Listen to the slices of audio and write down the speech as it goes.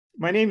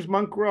My name's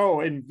Monk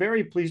Rowe, and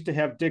very pleased to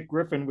have Dick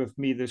Griffin with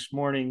me this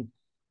morning.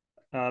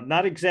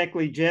 Not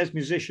exactly jazz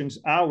musicians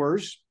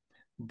hours,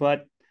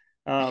 but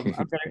I'm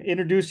going to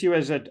introduce you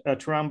as a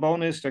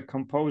trombonist, a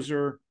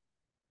composer,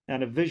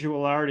 and a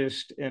visual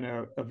artist, and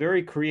a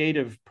very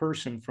creative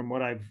person from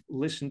what I've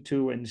listened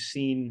to and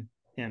seen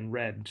and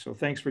read. So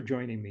thanks for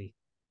joining me.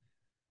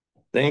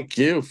 Thank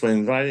you for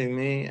inviting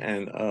me,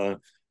 and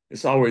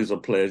it's always a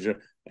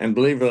pleasure. And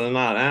believe it or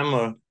not, I'm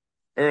a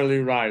early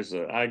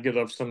riser. I get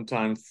up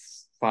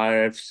sometimes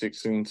 5,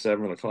 6, and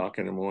 7 o'clock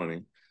in the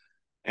morning,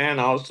 and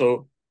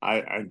also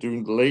I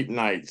do late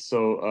nights,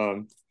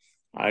 so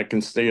I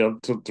can stay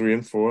up till 3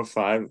 and 4 or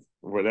 5,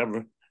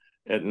 whatever,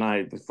 at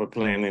night for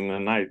playing in the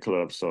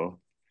nightclub. So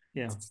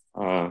Yeah.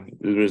 the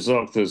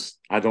result is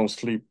I don't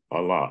sleep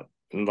a lot,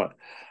 but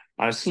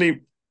I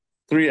sleep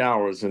 3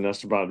 hours, and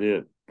that's about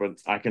it. But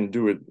I can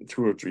do it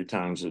 2 or 3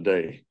 times a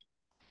day.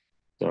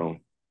 So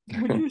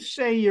Would you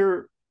say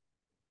your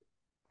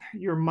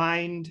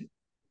mind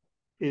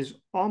is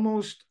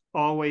almost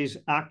always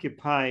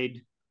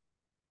occupied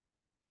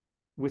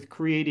with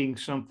creating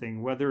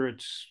something, whether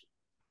it's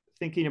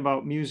thinking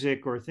about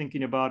music or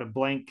thinking about a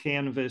blank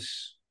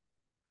canvas?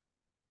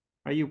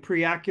 Are you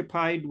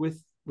preoccupied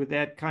with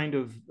that kind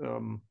of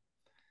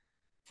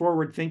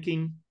forward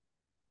thinking?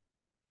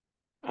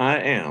 I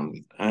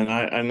am,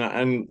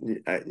 and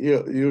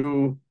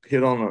you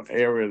hit on an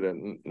area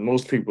that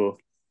most people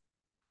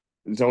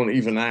don't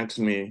even ask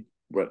me,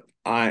 but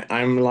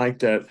I'm like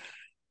that.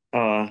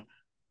 Uh,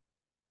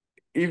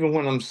 Even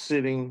when I'm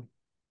sitting,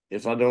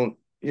 if I don't,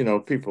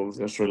 people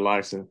just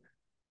relaxing,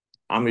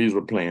 I'm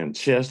either playing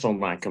chess on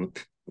my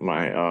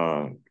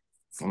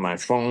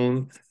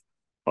phone,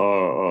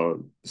 or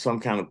some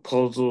kind of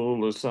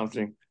puzzle or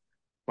something.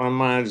 My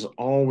mind is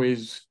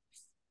always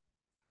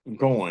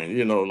going,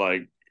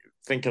 like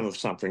thinking of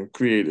something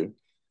creative.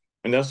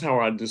 And that's how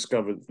I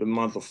discovered the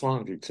month of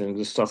phonics and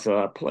the stuff that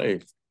I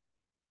play.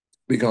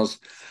 Because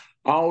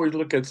I always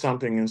look at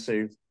something and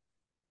say,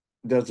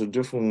 there's a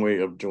different way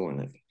of doing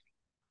it.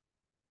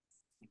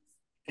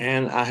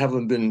 And I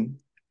haven't been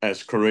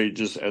as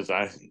courageous as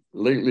I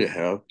lately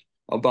have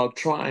about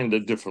trying the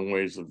different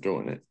ways of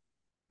doing it.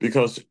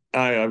 Because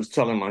I was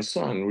telling my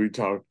son, we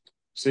talked,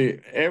 see,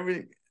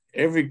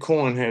 every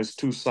coin has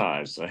two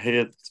sides, a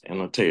head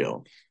and a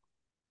tail.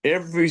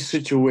 Every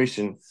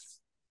situation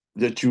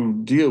that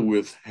you deal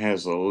with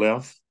has a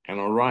left and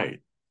a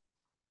right,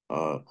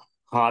 a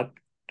hot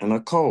and a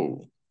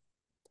cold,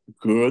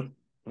 good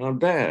and a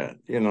bad.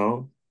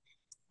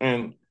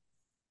 And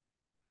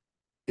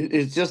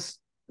it's just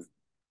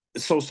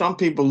so some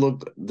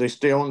people they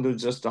stay on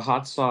just the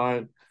hot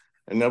side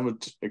and never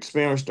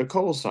experience the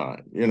cold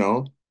side.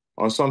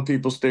 Or some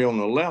people stay on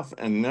the left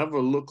and never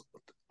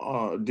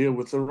deal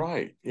with the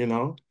right.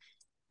 The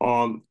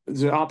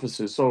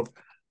opposite. So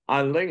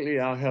I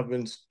have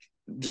been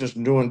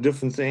just doing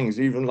different things,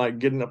 even like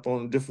getting up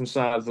on different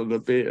sides of the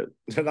bed.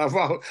 And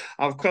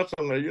I've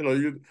customer,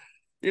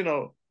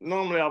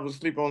 normally I would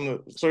sleep on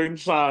the certain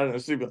side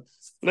and sleep.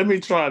 Let me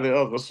try the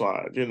other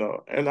side.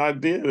 And I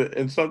did it.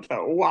 And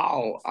sometimes,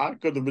 wow, I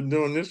could have been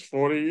doing this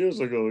 40 years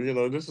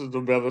ago. This is the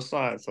better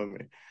side for me.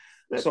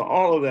 So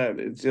all of that,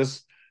 it's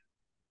just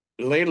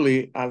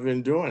lately I've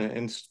been doing it,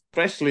 and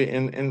especially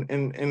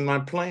in my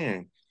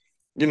playing.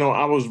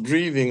 I was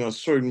breathing a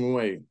certain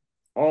way.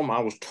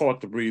 I was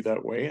taught to breathe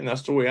that way, and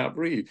that's the way I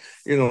breathe.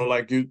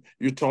 Like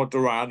you taught to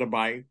ride a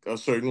bike a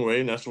certain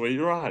way, and that's the way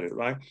you ride it,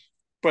 right?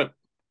 But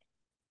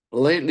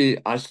lately,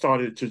 I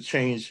started to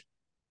change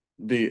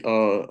the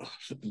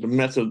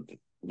method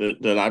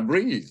that I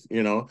breathe.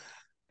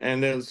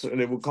 And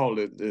they would call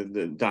it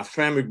the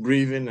diaphragmatic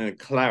breathing and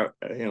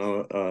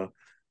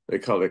they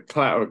call it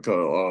clarical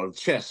or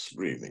chest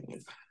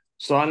breathing.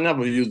 So I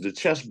never used the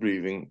chest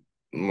breathing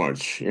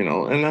much.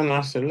 And then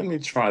I said, let me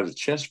try the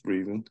chest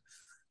breathing,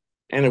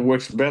 and it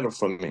works better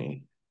for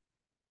me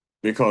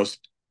because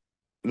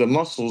the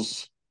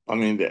muscles, I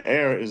mean, the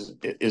air is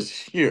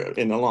here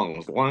in the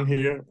lungs, one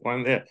here,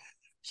 one there.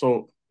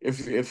 So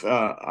if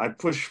I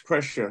push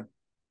pressure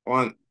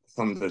on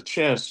from the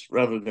chest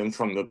rather than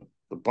from the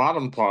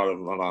bottom part of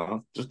my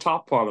lungs, the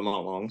top part of my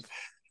lungs,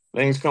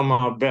 things come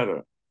out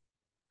better.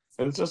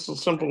 It's just a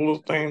simple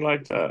little thing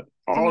like that. It's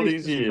a All nice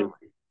these years.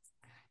 discovery.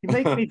 You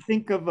make me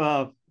think of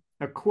a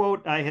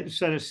quote I had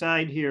set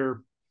aside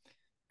here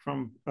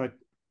from I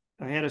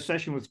had a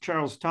session with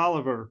Charles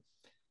Tolliver,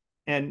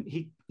 and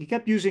he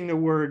kept using the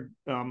word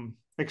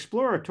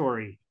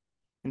exploratory.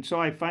 And so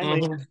I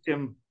finally Mhm. asked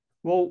him,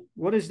 well,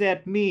 what does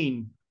that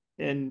mean?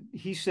 And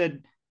he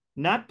said,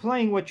 not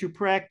playing what you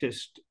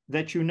practiced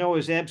that you know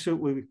is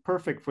absolutely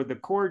perfect for the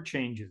chord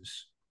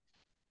changes.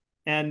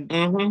 And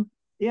Mhm.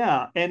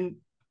 yeah, and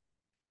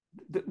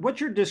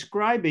what you're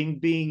describing,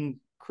 being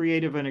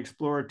creative and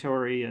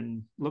exploratory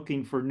and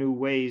looking for new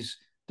ways,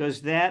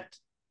 does that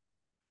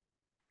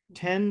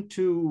tend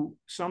to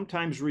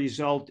sometimes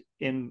result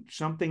in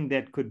something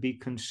that could be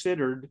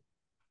considered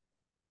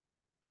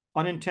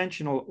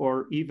unintentional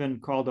or even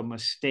called a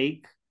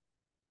mistake?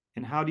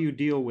 And how do you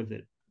deal with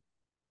it?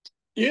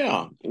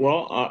 Yeah,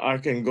 well, I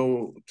can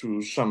go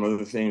to some of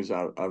the things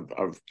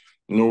I've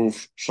know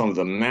some of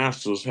the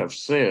masters have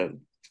said,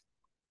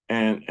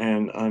 and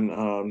and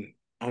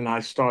I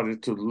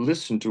started to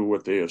listen to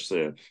what they have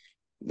said.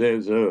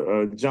 There's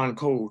a John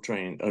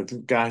Coltrane. A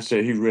guy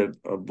said he read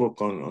a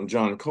book on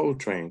John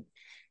Coltrane,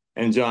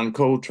 and John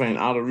Coltrane,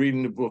 out of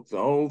reading the book, the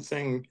whole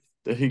thing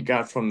that he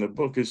got from the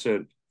book, he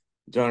said,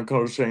 John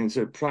Coltrane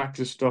said,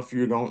 practice stuff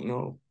you don't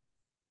know.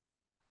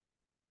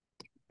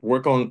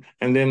 Work on,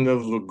 and then there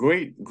was a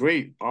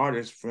great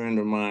artist friend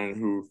of mine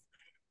who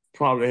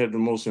probably had the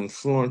most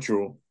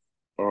influential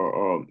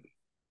uh,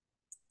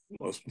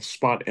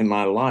 spot in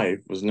my life,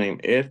 was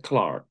named Ed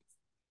Clark.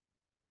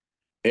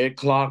 Ed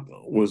Clark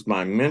was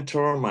my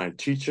mentor, my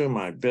teacher,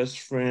 my best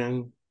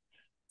friend,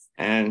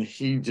 and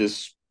he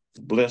just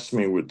blessed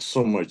me with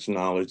so much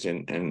knowledge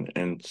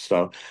and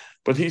stuff.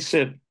 But he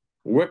said,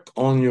 work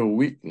on your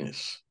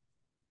weakness.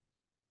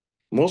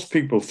 Most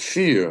people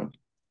fear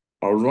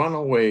or run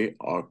away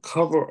or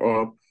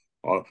cover up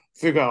or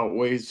figure out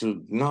ways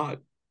to not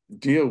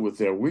deal with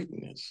their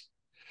weakness.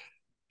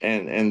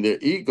 And their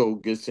ego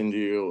gets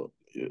into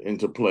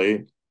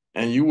play,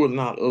 and you will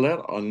not let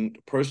a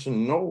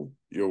person know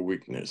your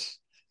weakness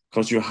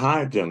because you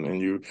hide them,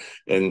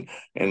 and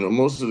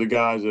most of the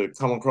guys that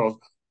come across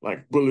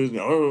like bullies,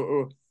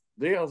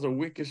 they are the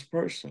weakest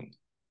person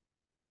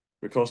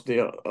because they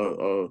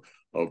are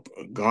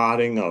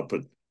guarding or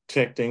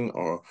protecting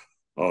or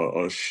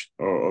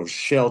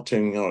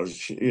sheltering or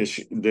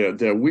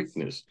their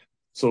weakness.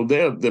 So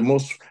they're the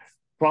most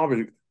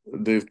probably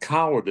the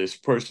cowardice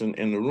person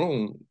in the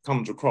room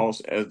comes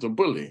across as the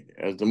bully,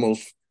 as the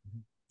most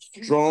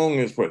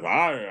strongest person.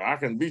 I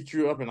can beat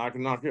you up and I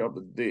can knock you up,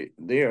 but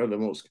they are the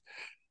most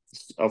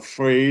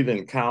afraid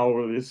and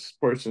cowardice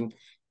person.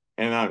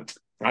 And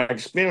I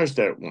experienced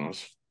that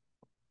once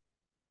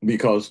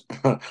because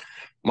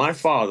my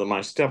father,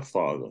 my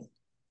stepfather,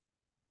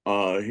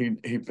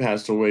 he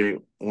passed away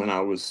when I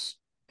was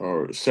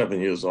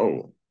 7 years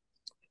old.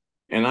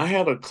 And I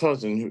had a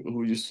cousin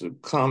who used to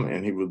come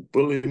and he would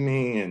bully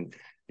me and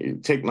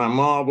he'd take my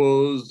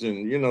marbles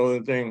and,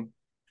 the thing.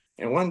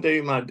 And one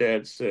day my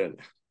dad said,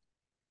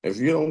 if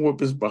you don't whoop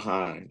his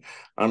behind,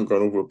 I'm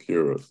going to whoop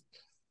yours.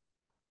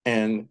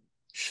 And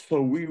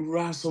so we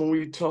wrestle,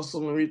 we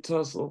tussle, and we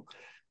tussle.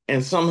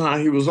 And somehow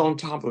he was on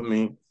top of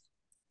me.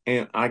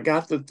 And I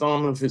got the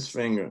thumb of his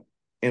finger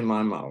in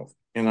my mouth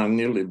and I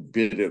nearly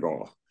bit it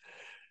off.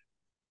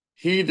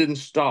 He didn't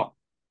stop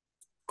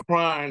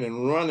crying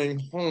and running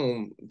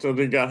home until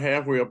they got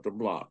halfway up the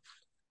block.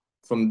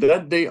 From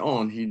that day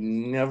on, he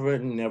never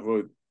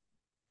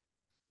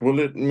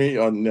bullied me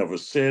or never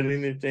said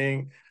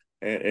anything.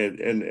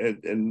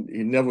 And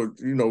he never,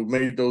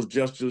 made those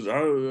gestures.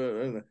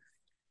 That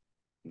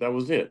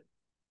was it.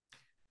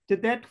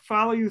 Did that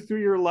follow you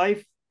through your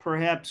life,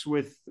 perhaps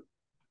with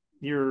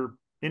your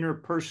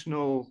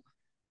interpersonal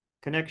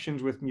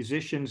connections with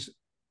musicians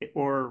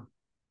or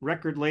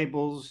record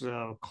labels,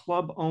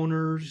 club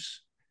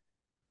owners?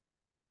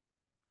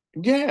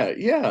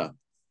 Yeah.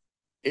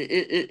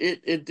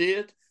 It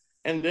did.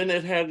 And then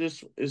it had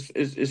this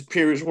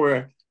periods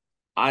where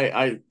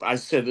I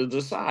set it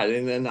aside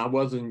and then I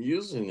wasn't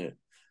using it.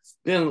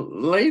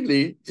 Then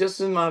lately, just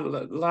in my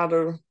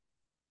latter,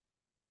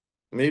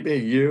 maybe a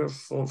year,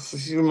 for a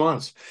few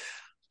months,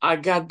 I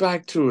got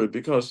back to it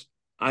because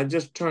I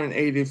just turned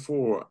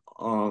 84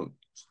 on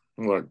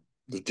what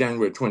the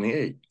January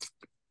 28th.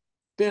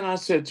 Then I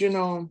said,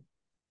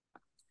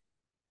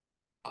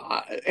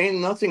 ain't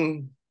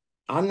nothing,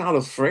 I'm not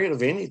afraid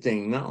of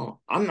anything now.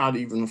 I'm not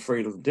even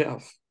afraid of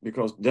death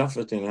because death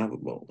is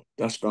inevitable.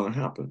 That's going to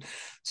happen.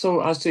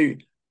 So I say,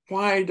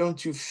 why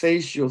don't you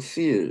face your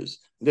fears?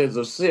 There's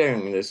a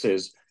saying that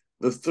says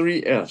the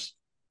three F's: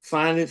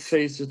 find it,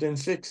 face it, and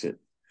fix it.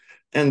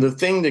 And the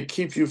thing that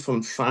keeps you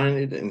from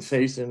finding it and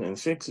facing and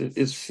fix it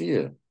is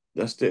fear.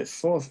 That's the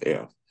fourth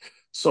F.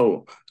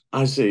 So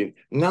I say,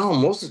 now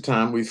most of the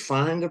time we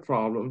find the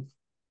problem,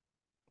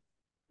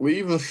 we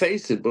even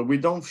face it, but we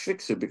don't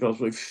fix it because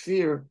we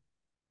fear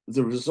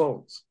the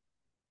results.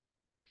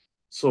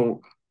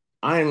 So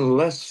I'm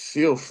less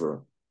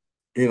fearful,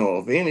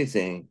 of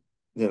anything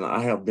than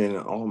I have been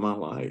in all my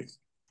life,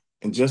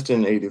 and just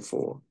in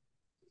 '84.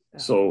 Yeah.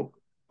 So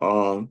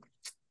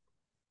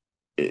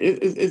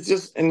it's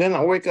just, and then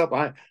I wake up,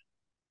 I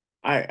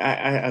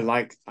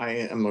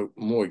am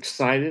more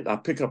excited. I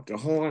pick up the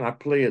horn, I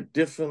play it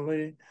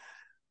differently.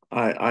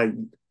 I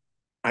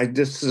I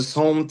just this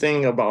home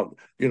thing about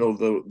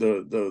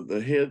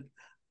the head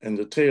and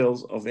the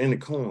tails of any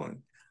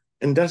coin,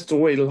 and that's the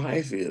way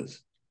life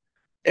is.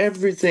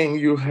 Everything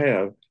you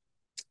have,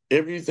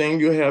 everything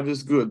you have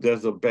is good.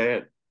 There's a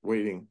bad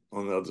waiting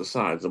on the other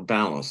side. It's a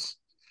balance,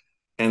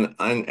 and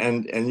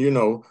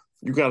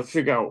you got to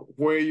figure out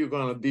where you're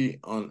going to be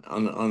on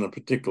a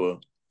particular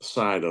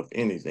side of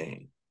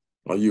anything.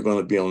 Are you going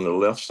to be on the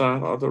left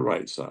side or the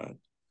right side?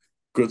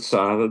 Good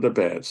side or the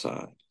bad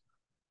side?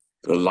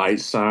 The light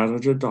side or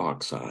the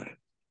dark side?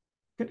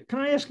 Can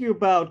I ask you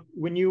about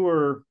when you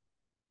were,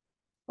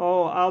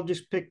 I'll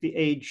just pick the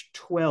age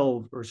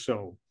 12 or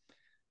so.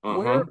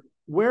 Where Uh-huh.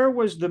 where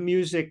was the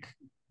music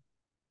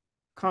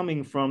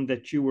coming from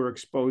that you were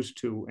exposed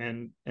to,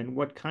 and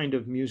what kind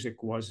of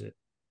music was it?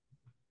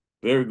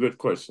 Very good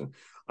question.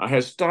 I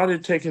had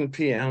started taking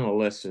piano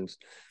lessons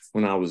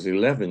when I was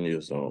 11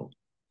 years old.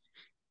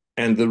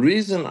 And the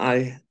reason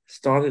I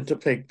started to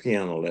take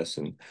piano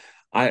lessons,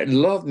 I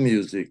love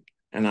music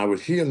and I would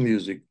hear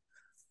music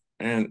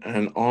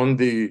and on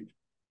the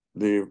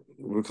we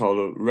call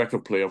a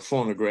record player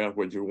phonograph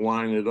where you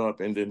wind it up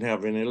and didn't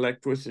have any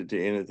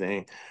electricity,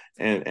 anything,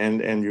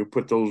 and you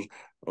put those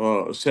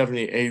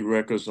 78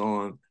 records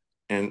on,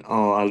 and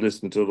I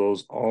listened to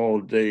those all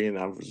day, and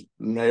I was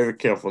very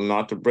careful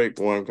not to break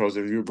one, because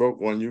if you broke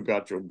one, you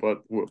got your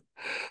butt whooped,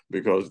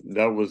 because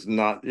that was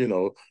not,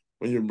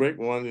 when you break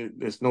one,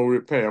 there's no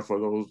repair for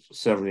those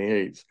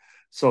 78s.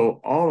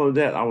 So all of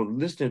that, I was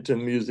listening to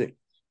music,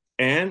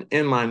 and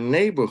in my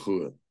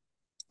neighborhood,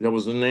 there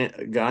was a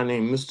guy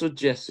named Mr.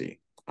 Jesse.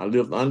 I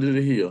lived under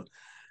the hill,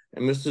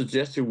 and Mr.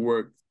 Jesse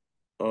worked.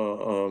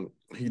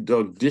 He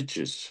dug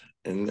ditches,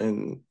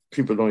 and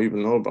people don't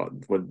even know about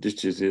what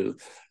ditches is.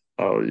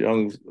 A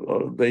young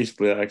bass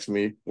player asked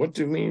me, "What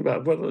do you mean by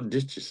what are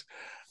ditches?"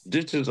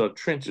 Ditches are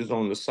trenches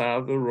on the side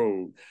of the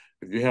road.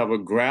 If you have a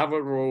gravel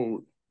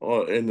road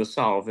in the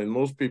South, and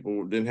most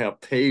people didn't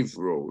have paved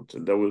roads,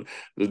 that was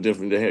the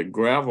difference. They had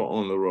gravel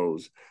on the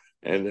roads,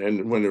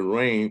 and when it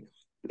rained,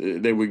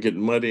 they would get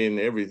muddy and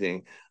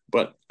everything.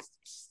 But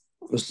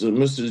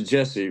Mr.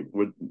 Jesse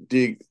would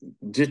dig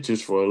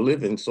ditches for a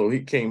living, so he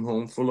came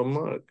home full of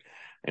mud.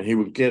 And he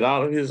would get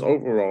out of his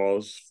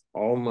overalls,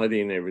 all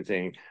muddy and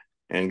everything,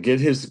 and get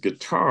his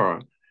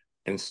guitar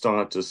and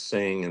start to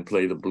sing and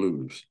play the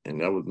blues. And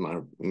that was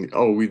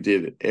we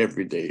did it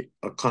every day,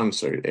 a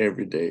concert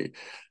every day,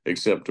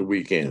 except the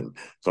weekend.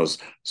 Because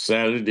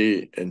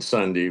Saturday and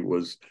Sunday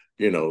was,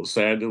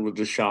 Saturday was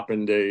the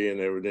shopping day and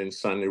everything.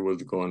 Sunday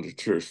was going to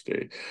church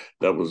day.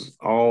 That was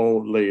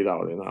all laid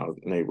out in our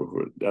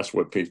neighborhood. That's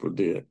what people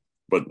did.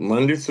 But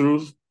Monday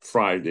through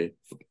Friday,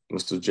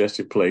 Mr.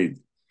 Jesse played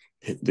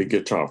the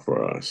guitar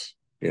for us,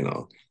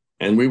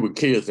 And we were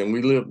kids, and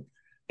we lived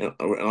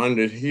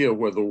under here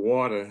where the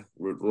water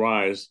would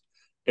rise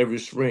every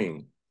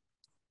spring.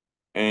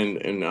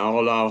 And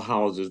all our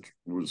houses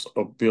was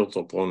built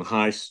up on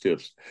high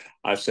steps.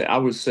 I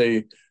would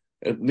say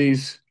at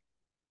least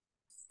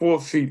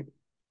 4 feet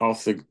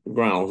off the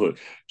ground.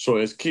 So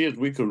as kids,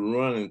 we could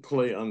run and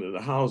play under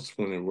the house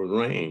when it would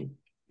rain,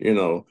 and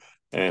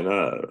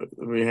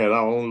we had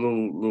our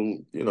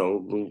own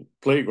little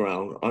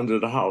playground under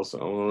the house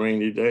on a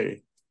rainy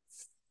day.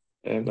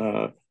 And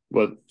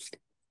but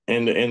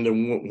when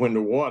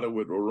the water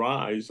would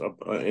rise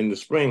up in the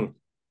spring,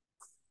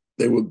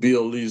 they would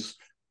build these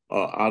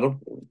out of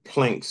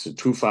planks,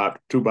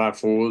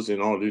 2x4s,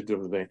 and all these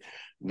different things.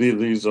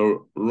 These are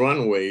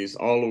runways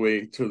all the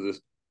way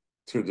to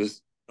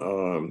this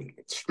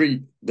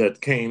street that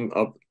came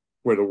up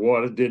where the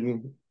water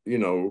didn't,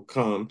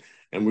 come,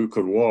 and we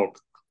could walk,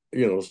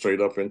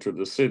 straight up into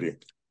the city.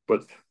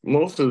 But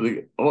most of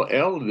the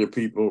elderly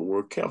people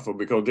were careful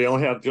because they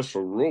don't have just a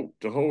rope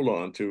to hold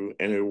on to,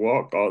 and they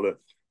walk all that.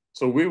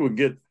 So we would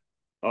get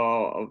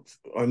a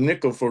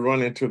nickel for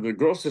running to the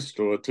grocery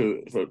store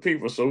for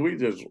people. So we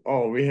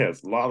had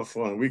a lot of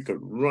fun. We could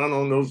run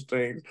on those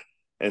things,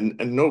 and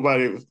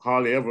nobody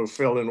hardly ever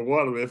fell in the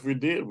water. If we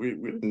did, we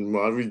didn't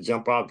mind. We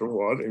jump out the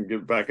water and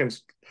get back and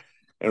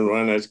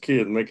run as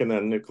kids, making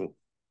that nickel.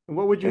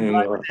 What would you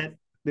buy with that?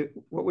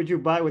 What would you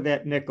buy with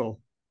that nickel?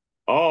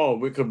 Oh,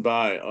 we could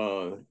buy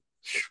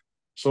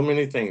so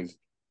many things.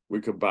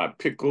 We could buy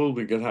pickles.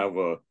 We could have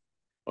a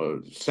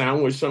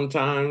sandwich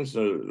sometimes.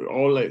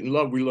 All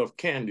that we love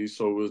candy,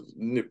 so it was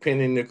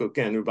penny nickel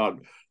candy,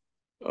 about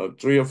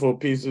 3 or 4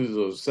 pieces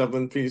or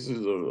 7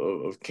 pieces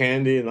of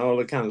candy and all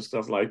that kind of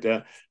stuff like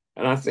that.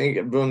 And I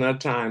think during that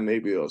time,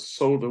 maybe a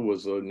soda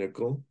was a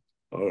nickel,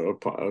 or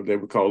they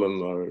would call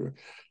them.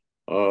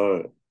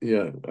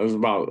 Yeah, it was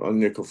about a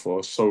nickel for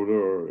a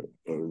soda,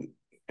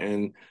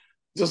 and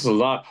just a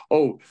lot.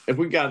 Oh, if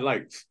we got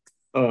like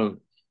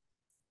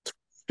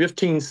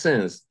 15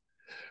 cents,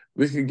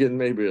 we could get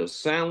maybe a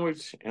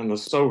sandwich and a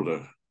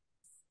soda.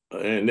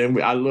 And then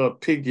I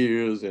love pig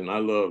ears, and I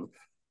love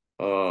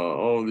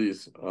all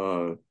these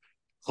hog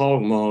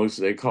mugs,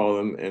 they call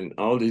them, and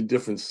all these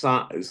different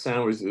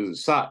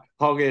sandwiches,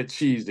 hog head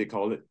cheese, they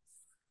call it.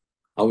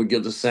 I would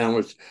get the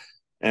sandwich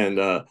and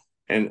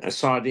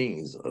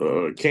sardines,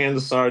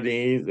 canned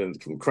sardines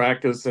and some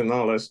crackers and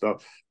all that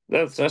stuff.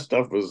 That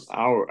stuff was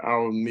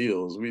our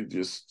meals. And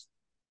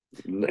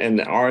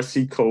the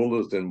RC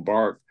colas and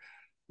bark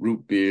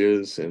root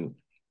beers and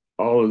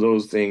all of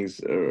those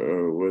things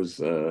was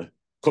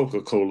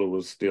Coca-Cola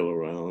was still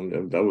around,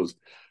 and that was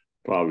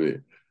probably.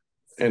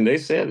 And they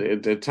said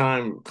at the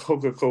time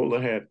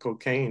Coca-Cola had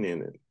cocaine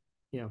in it.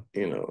 Yeah.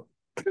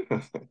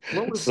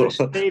 What was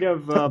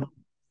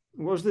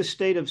the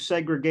state of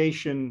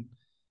segregation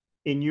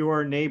in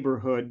your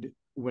neighborhood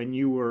when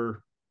you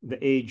were the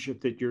age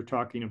that you're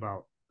talking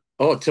about?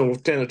 Oh, 10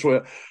 or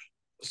 12.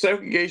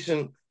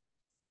 Segregation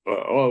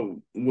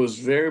was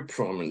very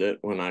prominent.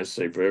 When I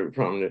say very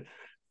prominent,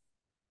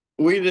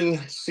 we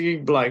didn't see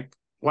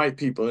white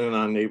people in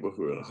our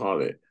neighborhood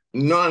hardly.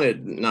 None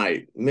at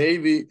night.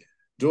 Maybe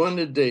during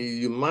the day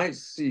you might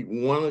see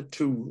one or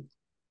two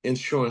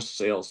insurance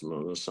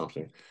salesmen or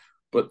something,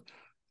 but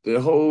the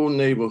whole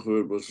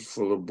neighborhood was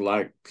full of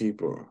Black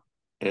people,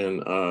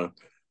 and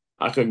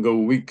I could go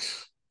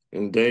weeks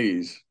and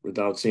days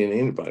without seeing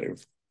anybody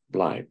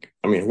Black.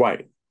 I mean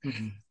white.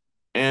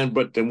 Mm-hmm.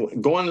 But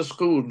then going to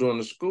school during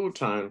the school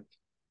time,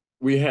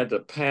 we had to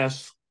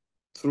pass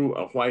through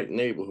a white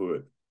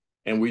neighborhood,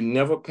 and we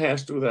never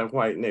passed through that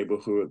white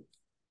neighborhood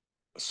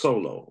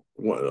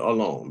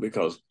alone,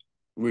 because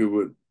we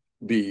would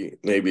be,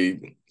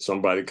 maybe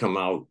somebody come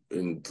out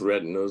and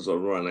threaten us or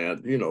run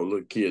at,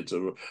 little kids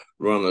or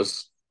run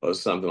us or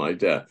something like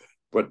that.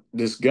 But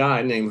this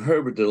guy named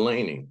Herbert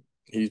Delaney,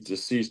 he's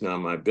deceased now,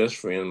 my best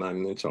friend, my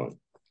mentor,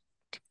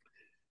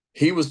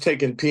 he was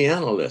taking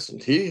piano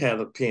lessons. He had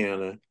a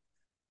piano,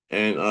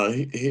 and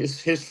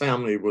his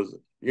family was,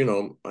 he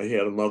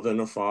had a mother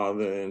and a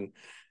father, and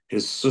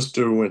his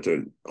sister went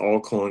to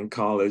Alcorn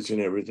College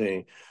and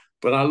everything.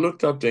 But I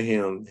looked up to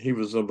him. He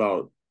was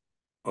about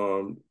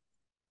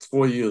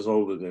 4 years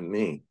older than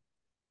me.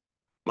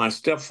 My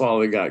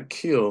stepfather got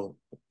killed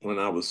when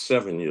I was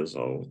 7 years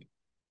old.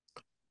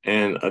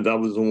 And that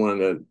was the one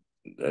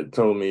that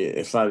told me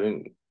if I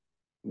didn't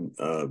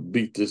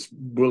beat this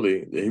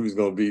bully, that he was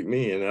going to beat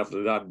me. And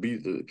after that,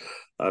 bit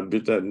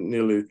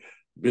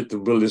the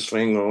bully's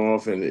finger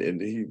off,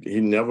 and he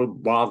never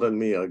bothered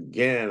me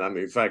again. I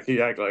mean, in fact,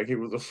 he acted like he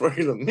was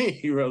afraid of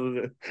me rather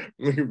than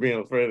me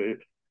being afraid of him.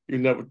 He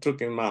never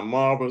took in my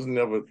marbles,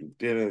 never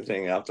did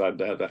anything outside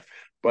that.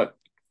 But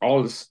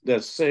all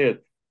that said,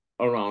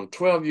 around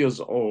 12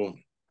 years old,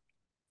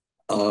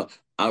 I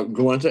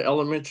going to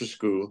elementary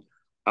school,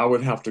 I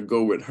would have to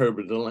go with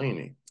Herbert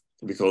Delaney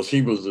because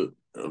he was a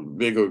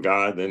bigger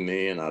guy than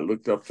me, and I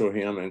looked up to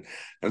him. And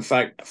in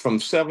fact, from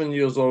 7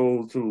 years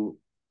old to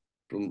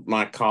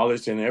my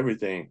college and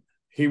everything,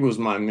 he was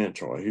my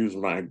mentor. He was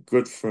my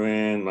good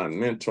friend, my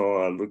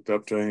mentor. I looked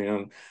up to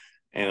him,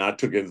 and I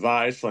took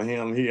advice from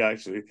him. He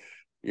actually,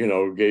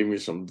 gave me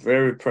some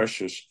very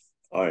precious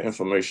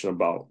information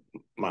about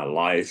my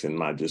life and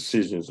my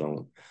decisions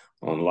on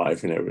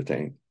life and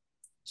everything.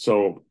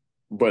 So,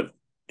 but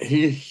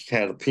he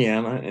had a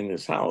piano in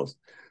his house.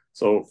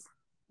 So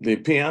the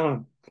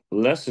piano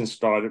lesson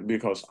started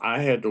because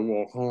I had to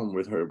walk home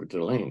with Herbert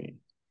Delaney.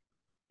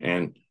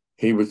 And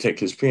he would take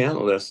his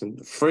piano lesson.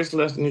 The first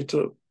lesson he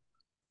took,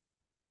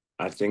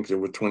 I think there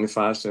were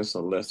 25 cents a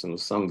lesson or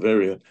some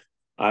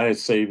I had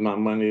saved my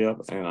money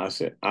up, and I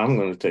said, I'm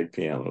going to take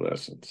piano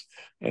lessons.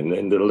 And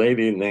then the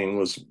lady's name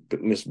was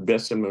Miss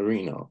Bessie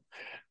Marino.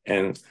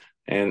 And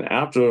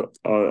after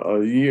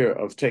a year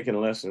of taking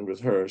lessons with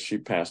her, she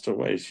passed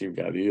away. She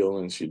got ill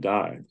and she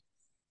died.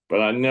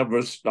 But I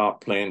never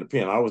stopped playing the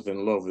piano. I was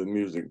in love with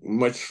music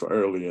much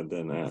earlier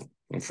than that.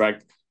 In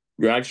fact,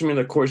 you asked me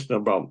the question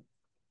about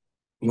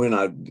when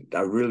I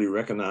really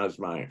recognized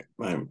my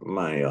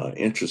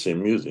interest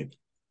in music.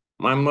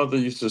 My mother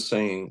used to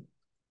sing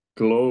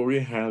 "Glory,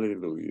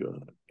 Hallelujah"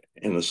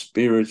 in a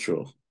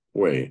spiritual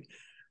way,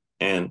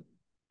 and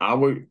I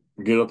would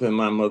get up in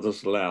my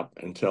mother's lap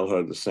and tell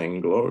her to sing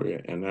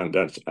 "Glory," and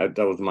that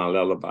was my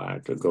lullaby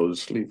to go to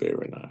sleep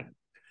every night.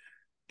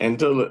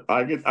 Until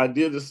I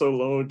did it so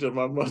long until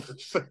my mother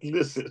said,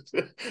 "Listen,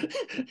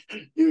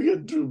 you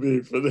get too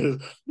big for this.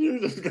 You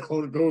just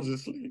gonna go to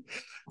sleep."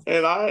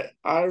 And I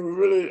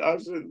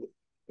said,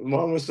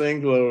 Mama sang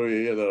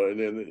 "Glory,"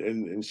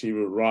 and she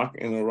would rock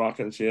in a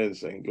rocking chair and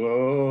sing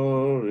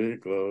 "Glory,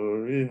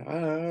 glory,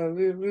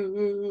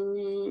 hallelujah."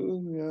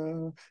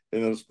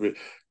 And I was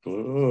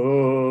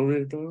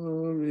 "Glory,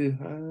 glory,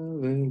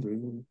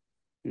 hallelujah,"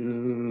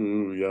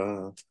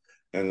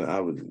 and I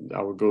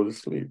would go to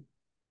sleep.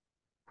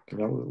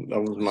 That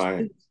was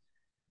my.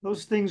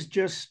 Those things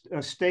just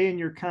stay in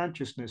your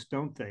consciousness,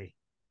 don't they?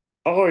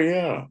 Oh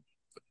yeah,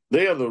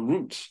 they are the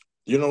roots.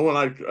 When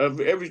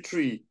every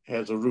tree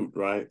has a root,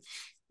 right?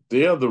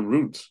 They are the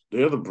roots.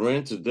 They are the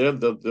branches.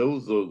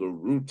 Those are the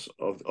roots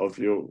of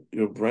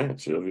your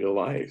branch of your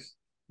life.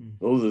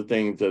 Those are the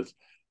things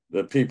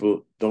that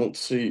people don't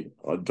see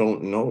or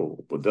don't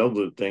know, but those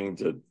are the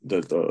things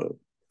that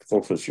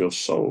focus your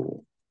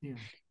soul. Yeah.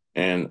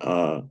 And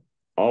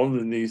all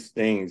of these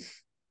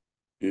things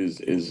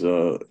is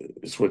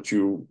what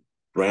you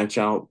branch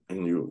out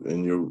and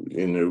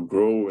you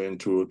grow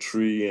into a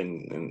tree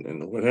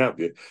and what have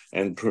you,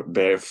 and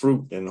bear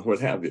fruit and what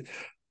have you.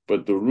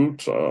 But the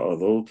roots are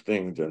those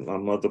things that my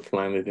mother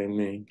planted in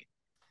me.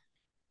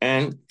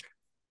 And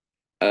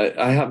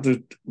I have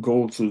to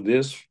go through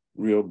this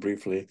real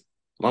briefly.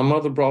 My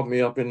mother brought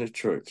me up in the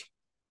church.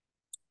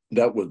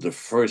 That was the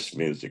first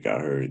music I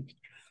heard,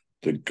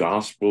 the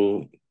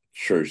gospel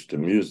church, the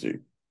music.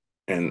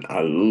 And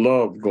I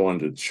loved going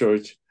to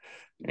church.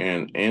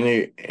 And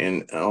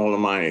all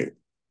of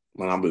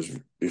when I was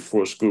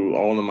before school,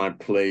 all of my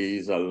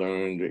plays, I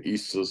learned the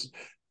Easter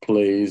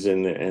plays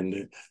and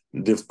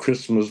the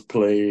Christmas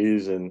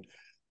plays, and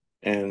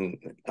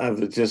I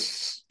was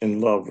just in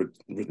love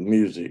with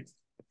music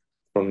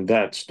from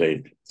that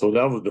state. So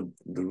that was the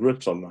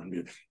roots of my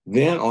music.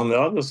 Then on the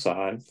other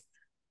side,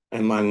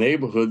 in my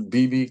neighborhood,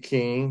 B.B.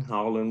 King,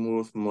 Howlin'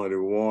 Wolf, Muddy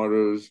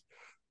Waters,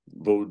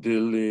 Bo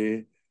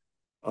Diddley,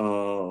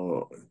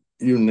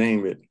 you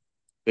name it.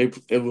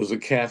 It was a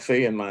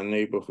cafe in my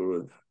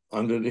neighborhood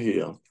under the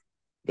hill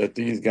that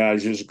these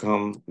guys used to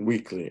come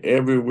weekly.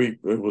 Every week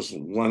it was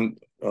one,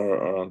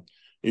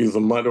 either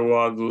Muddy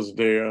Waters was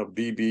there,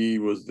 BB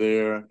was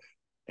there,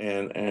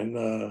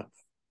 and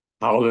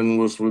Howlin'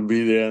 Wolf would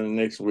be there the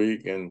next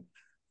week, and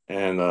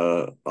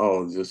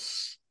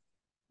just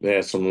they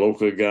had some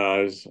local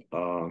guys.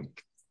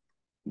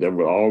 There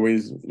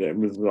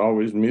was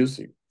always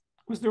music.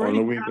 Was there on any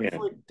the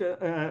weekend.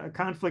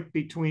 conflict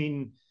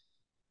between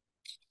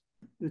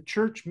the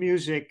church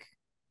music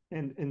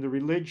and the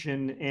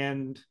religion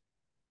and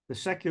the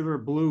secular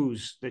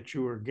blues that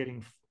you were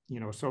getting,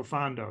 so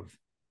fond of?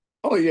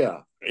 Oh yeah,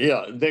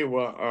 yeah. They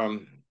were.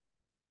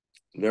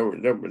 There were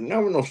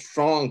never no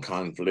strong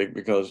conflict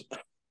because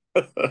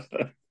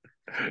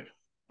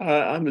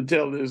I'm gonna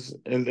tell this,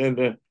 and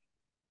in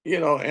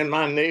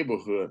my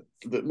neighborhood,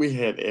 that we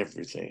had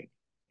everything.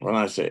 When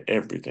I say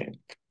everything,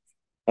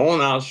 on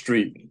our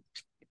street,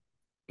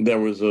 there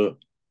was a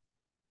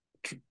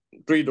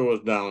 3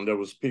 doors down. There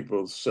was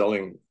people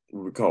selling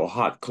what we call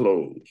hot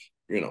clothes,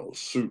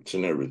 suits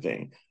and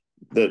everything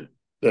that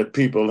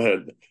people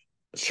had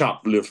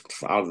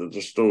shoplift out of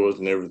the stores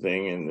and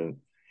everything,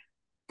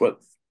 but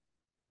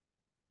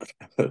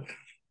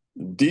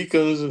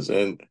deacons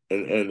and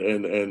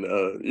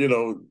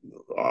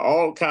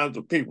all kinds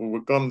of people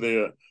would come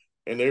there,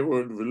 and they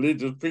were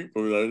religious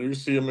people. You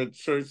see them in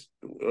church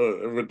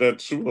with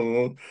that suit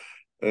on,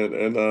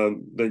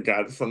 and they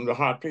got it from the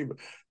hot people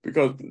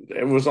because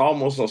it was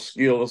almost a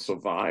skill of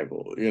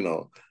survival.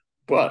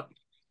 But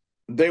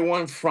they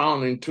weren't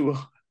frowning too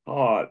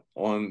hard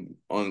on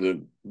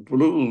the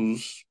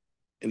blues.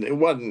 And it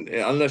wasn't,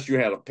 unless you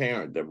had a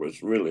parent that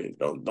was really,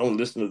 don't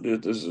listen to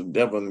this, this is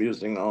devil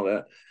music and all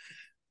that.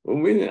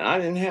 Well, I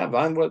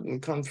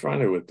wasn't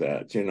confronted with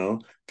that.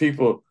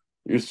 People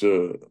used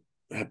to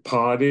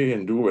party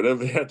and do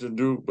whatever they had to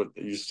do, but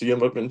you see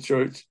them up in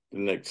church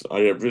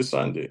every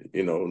Sunday,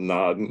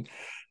 nodding.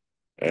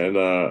 And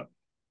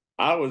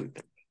I was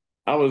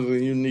a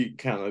unique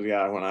kind of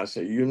guy. When I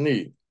say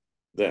unique,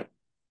 that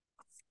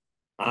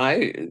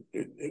I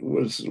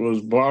was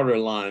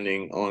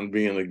borderlining on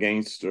being a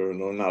gangster.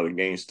 No, not a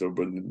gangster,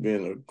 but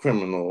being a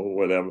criminal or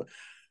whatever.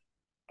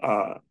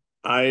 I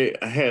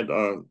had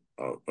a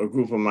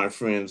group of my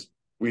friends.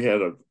 We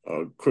had a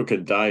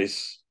crooked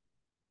dice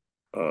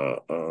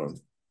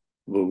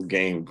little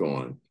game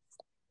going.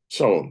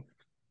 So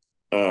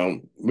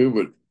we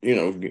would,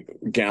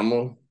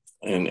 gamble,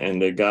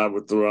 and the guy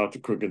would throw out the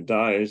crooked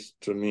dice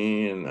to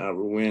me, and I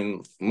would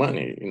win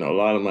money, a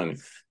lot of money.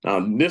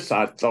 Now, this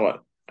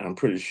I'm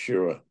pretty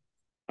sure,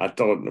 I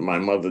thought that my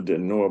mother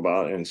didn't know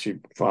about it, and she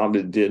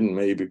probably didn't,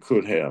 maybe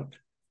could have.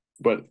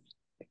 But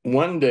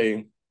one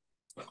day,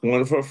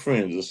 one of her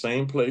friends, the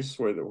same place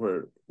where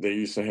they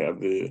used to have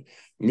the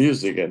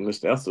music at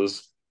Miss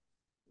Ethel's,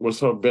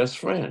 was her best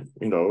friend.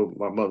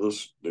 My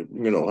mother's,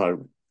 her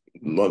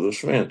mother's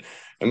friend,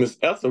 and Miss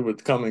Ethel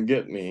would come and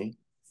get me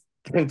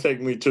and take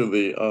me to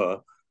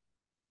the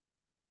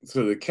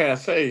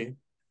cafe,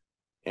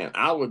 and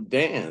I would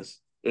dance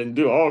and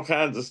do all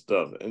kinds of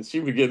stuff, and she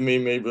would give me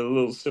maybe a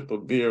little sip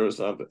of beer or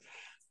something.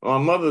 My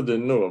mother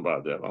didn't know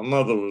about that. My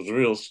mother was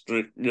real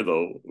strict,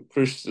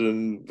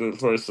 Christian. The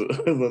person,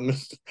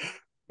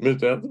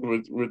 Miss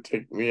Ethel would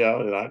take me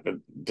out, and I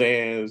could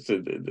dance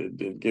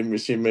and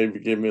she maybe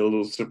give me a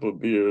little sip of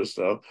beer or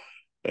stuff.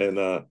 And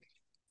but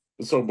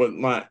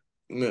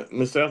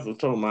Miss Ethel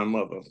told my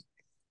mother,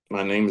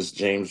 my name is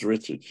James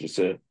Richards. She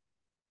said,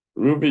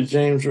 Ruby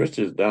James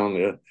Richards down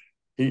there,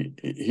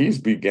 he's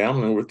be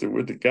gambling with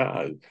the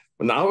guys.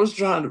 And I was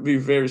trying to be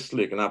very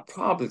slick, and I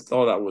probably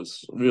thought I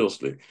was real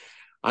slick.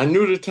 I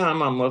knew the time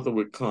my mother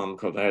would come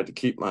because I had to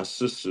keep my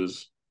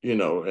sisters,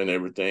 and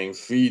everything,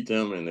 feed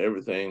them and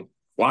everything,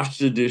 wash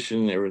the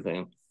dishes and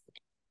everything.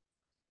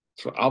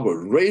 So I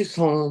would race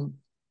home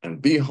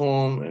and be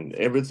home, and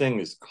everything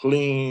is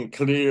clean,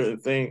 clear,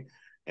 and thing,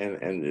 and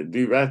it'd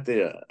be right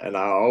there. And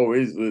I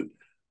always would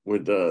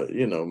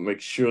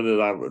make sure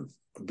that I would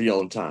be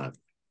on time.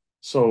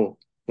 So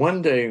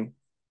one day,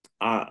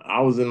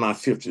 I was in my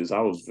 50s.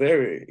 I was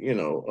very,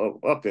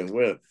 up and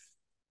well,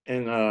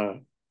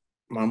 and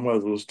my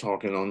mother was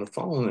talking on the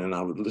phone, and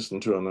I would listen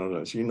to her,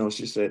 and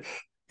she said,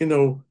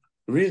 the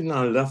reason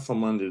I left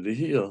from under the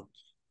hill,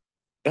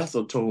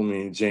 Ethel told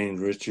me James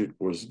Richard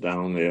was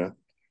down there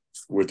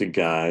with the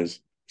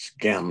guys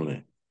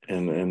gambling,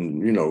 and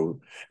when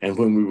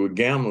we would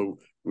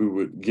gamble, we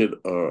would get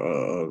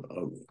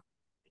a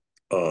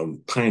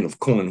pint of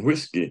corn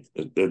whiskey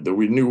that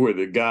we knew where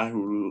the guy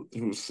who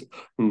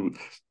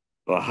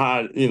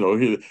hide,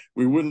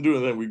 we wouldn't do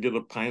that. We'd get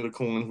a pint of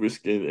corn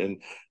whiskey,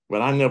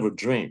 but I never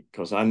drank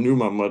because I knew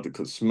my mother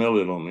could smell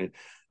it on me,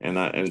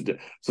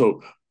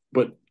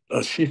 but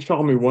she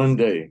saw me one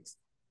day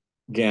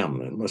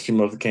gambling. She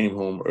must have came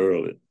home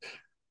early,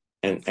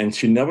 and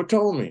she never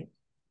told me.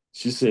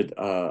 she said,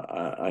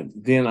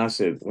 then I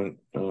said,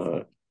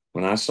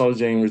 when I saw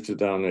Jane Richard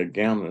down there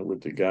gambling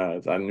with the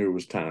guys, I knew it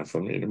was time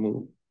for me to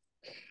move.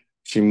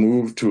 She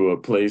moved to a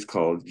place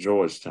called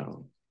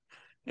Georgetown.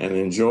 And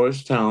in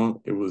Georgetown,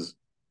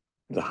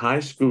 the high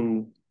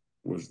school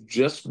was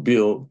just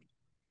built.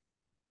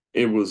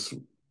 It was,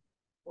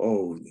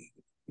 oh,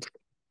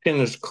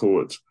 tennis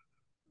courts,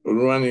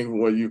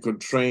 running where you could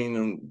train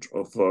them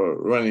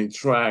for running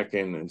track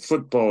and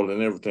football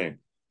and everything.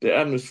 The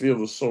atmosphere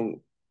was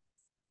so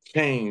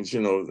changed,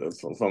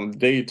 from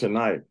day to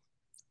night.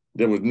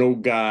 There was no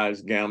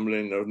guys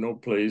gambling. There was no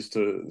place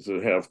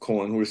to have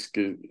corn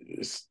whiskey,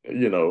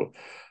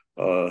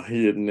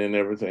 hidden and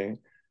everything.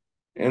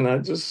 And I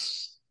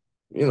just,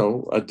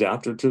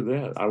 adapted to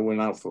that. I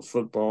went out for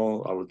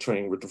football. I would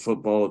train with the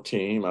football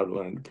team. I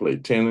learned to play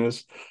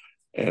tennis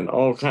and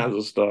all kinds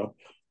of stuff.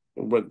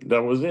 But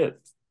that was it.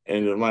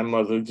 And my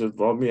mother just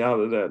brought me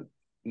out of that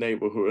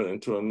neighborhood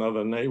into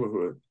another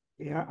neighborhood.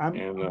 Yeah,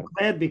 I'm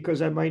glad,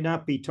 because I might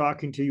not be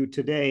talking to you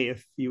today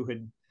if you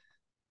had.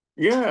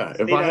 Yeah,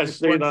 if I had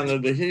stayed under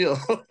the hill,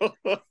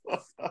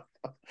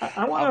 I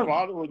my want to.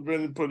 father would have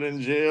been put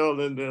in jail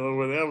and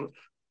whatever.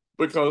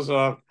 Because,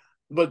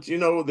 but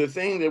the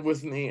thing that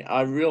with me,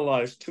 I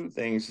realized two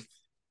things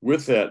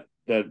with that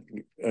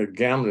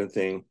gambling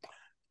thing.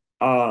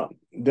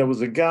 There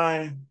was a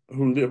guy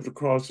who lived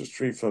across the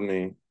street from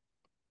me.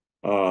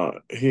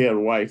 He had a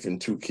wife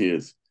and two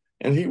kids,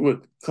 and he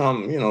would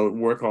come,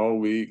 work all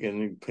week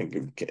and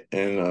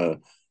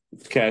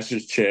cash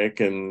his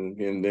check,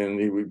 and then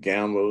he would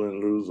gamble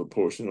and lose a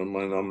portion of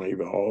money, or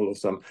maybe all of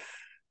some.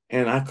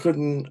 And I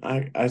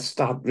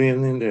stopped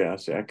being in there. I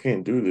said, I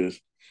can't do this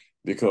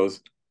because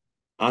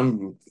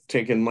I'm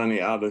taking money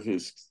out of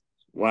his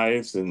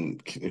wife's and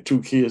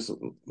two kids'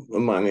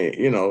 money,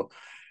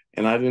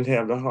 and I didn't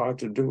have the heart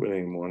to do it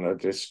anymore. And I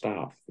just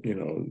stopped,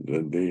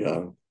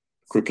 the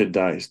crooked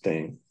dice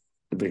thing,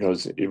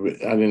 because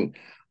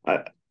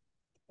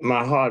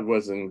my heart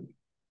wasn't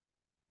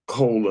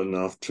cold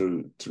enough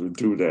to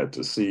do that,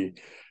 to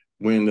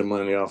win the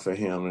money off of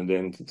him, and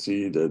then to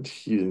see that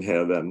he didn't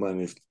have that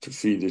money to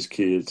feed his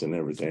kids and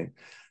everything.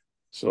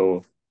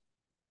 So,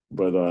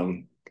 but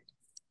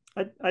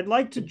I'd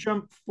like to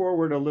jump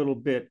forward a little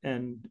bit,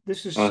 and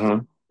this is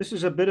a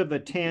bit of a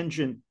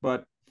tangent,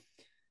 but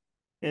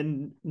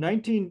in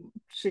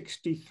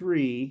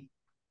 1963,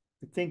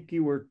 I think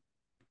you were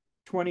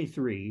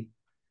 23.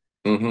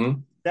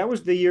 That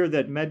was the year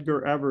that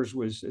Medgar Evers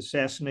was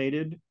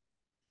assassinated.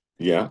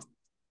 Yeah.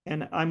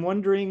 And I'm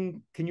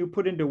wondering, can you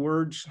put into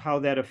words how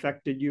that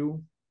affected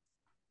you?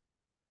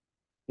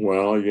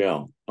 Well,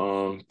 yeah.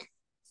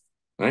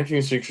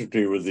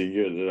 1963 was the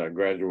year that I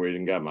graduated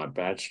and got my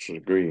bachelor's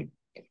degree.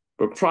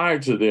 But prior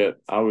to that,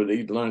 I would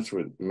eat lunch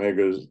with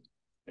Medgar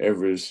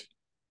Evers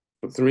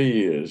for 3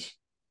 years,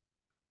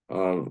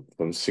 from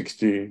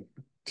 60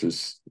 to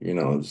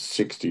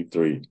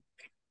 63.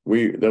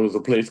 There was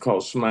a place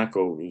called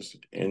Smackovers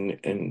in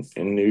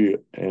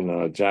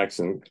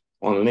Jackson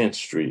on Lynch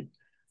Street,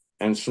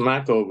 and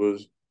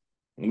Smackovers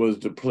was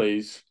the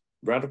place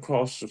right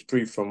across the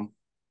street from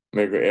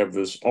Medgar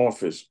Evers'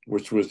 office,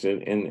 which was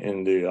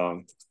in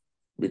the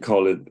we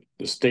call it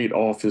the state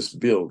office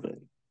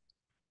building.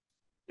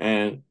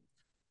 And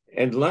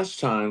at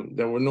lunchtime,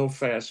 there were no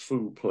fast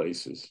food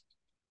places,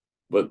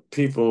 but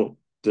people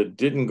that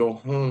didn't go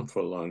home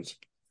for lunch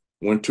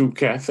went to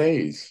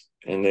cafes,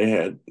 and they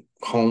had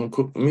home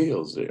cooked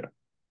meals there.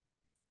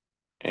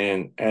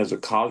 And as a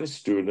college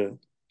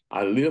student,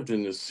 I lived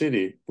in the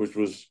city, which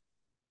was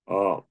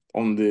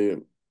on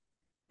the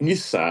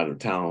east side of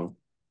town,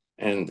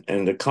 and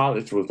the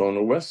college was on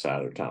the west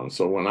side of town.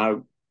 So when I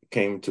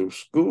came to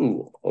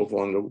school over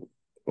on the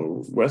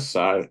west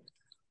side,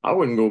 I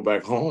wouldn't go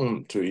back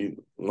home to eat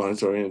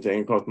lunch or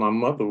anything, because my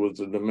mother was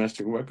a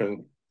domestic worker,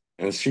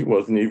 and she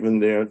wasn't even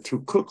there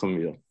to cook a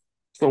meal.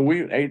 So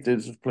we ate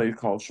this place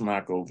called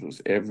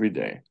Smackovers every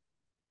day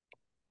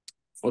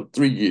for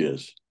 3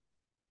 years.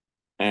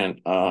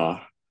 And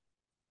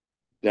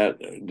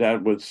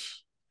that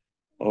was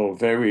a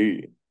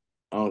very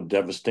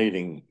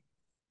devastating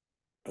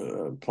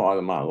part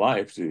of my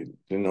life to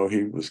know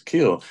he was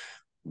killed,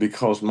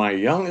 because my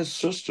youngest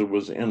sister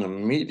was in a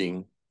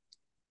meeting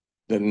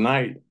the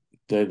night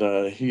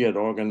that he had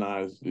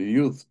organized the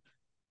youth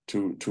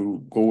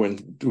to go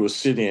and do a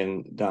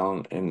sit-in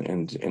down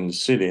in the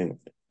city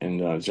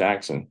in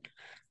Jackson,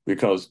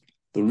 because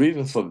the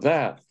reason for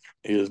that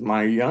is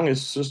my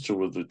youngest sister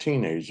was a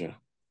teenager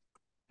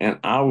and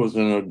I was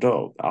an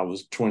adult. I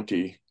was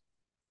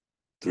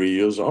 23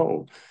 years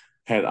old.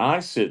 Had I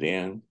sit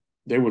in,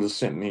 they would have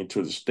sent me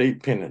to the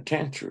state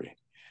penitentiary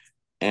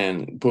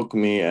and booked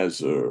me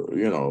as a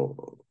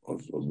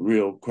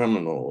real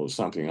criminal or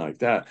something like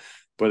that.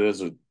 But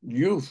as a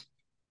youth,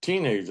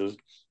 teenagers,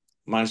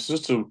 my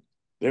sister,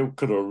 they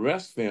could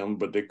arrest them,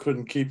 but they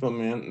couldn't keep them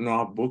in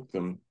nor book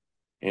them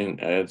in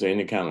as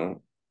any kind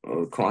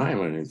of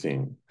crime or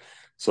anything.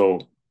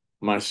 So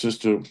my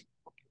sister,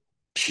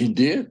 she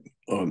did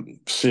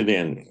sit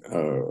in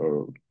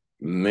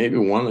maybe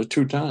one or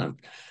two times.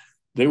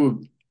 They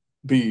would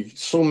be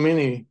so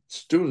many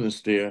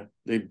students there,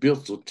 they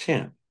built a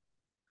tent.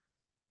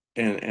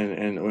 And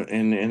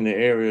in the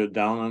area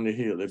down on the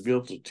hill, they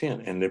built a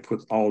tent and they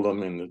put all of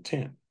them in the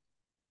tent.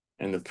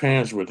 And the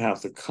parents would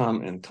have to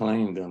come and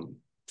claim them,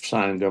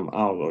 sign them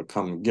out, or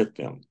come and get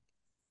them.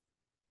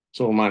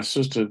 So my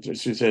sister,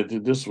 she said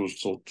that this was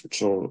so,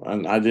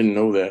 and I didn't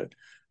know that.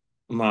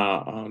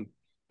 My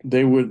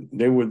they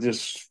would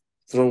just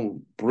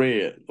throw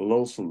bread,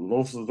 loaves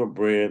of the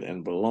bread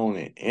and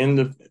bologna in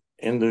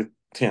the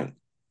tent,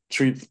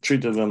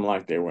 treated them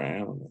like they were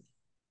animals.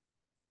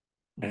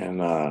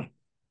 And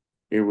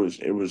it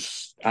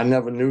was I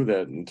never knew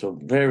that until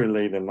very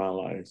late in my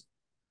life,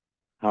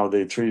 how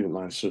they treated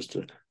my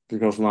sister,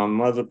 because my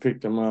mother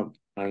picked them up,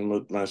 and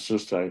with my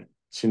sister,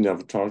 she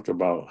never talked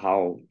about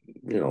how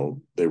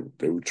they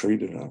were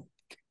treated her.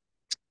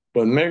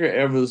 But Medgar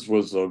Evers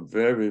was a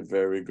very,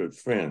 very good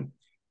friend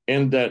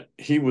in that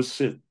he would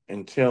sit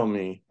and tell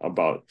me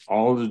about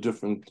all the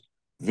different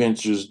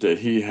ventures that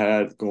he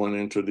had going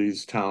into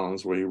these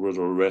towns where he was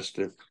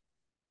arrested.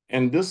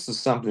 And this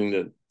is something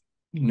that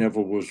never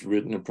was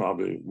written and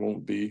probably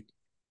won't be.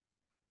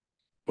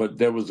 But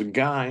there was a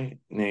guy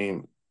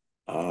named,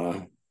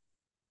 I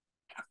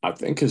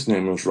think his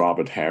name was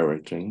Robert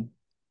Harrington,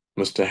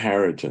 Mr.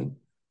 Harrington.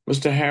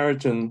 Mr.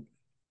 Harrington,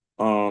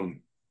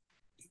 um,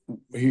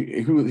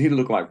 he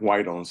looked like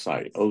white on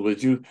sight. Oh,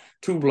 but you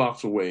 2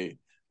 blocks away,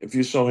 if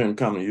you saw him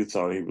coming, you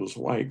thought he was a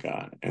white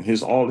guy,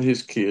 and all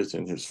his kids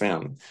and his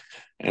family,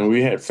 and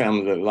we had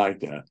family that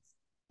liked that.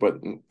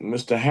 But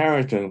Mr.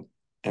 Harrington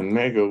and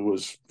Medgar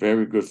was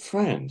very good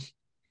friends.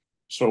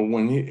 So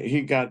when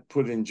he got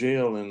put in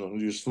jail in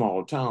a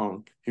small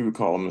town, he would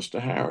call Mr.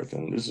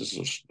 Harrington. This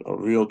is a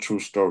real true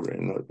story,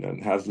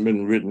 and hasn't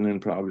been written, and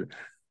probably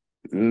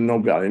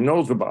nobody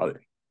knows about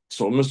it.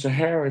 So Mr.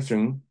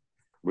 Harrington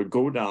would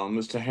go down.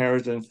 Mr.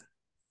 Harrington,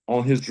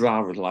 on his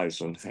driver's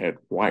license, had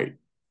white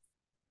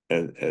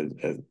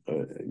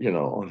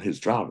on his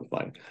driver's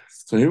license.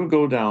 So he would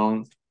go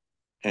down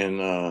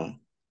and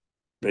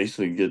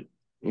basically get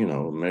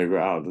Medgar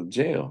out of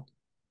jail.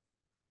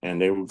 And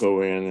they would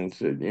go in and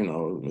said,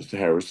 Mr.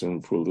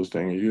 Harrison pulled this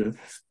thing.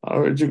 I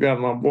heard you got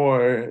my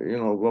boy,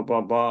 blah,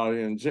 blah, blah,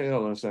 in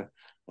jail. And say,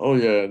 oh,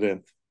 yeah.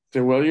 Then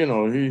say, well,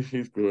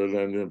 he's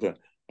good.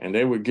 And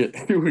they would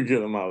he would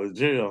get him out of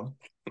jail.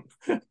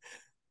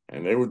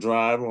 And they would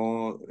drive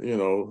on,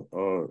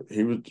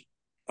 he would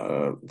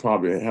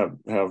probably have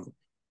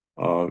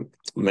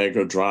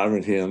Medgar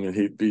driving him, and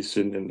he'd be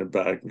sitting in the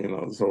back,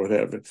 so what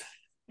happened.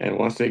 And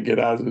once they get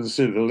out of the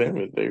city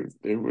limit,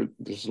 they would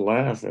just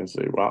laugh and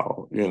say,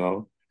 "Wow,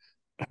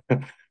 uh,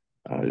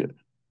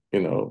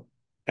 you know."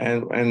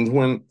 And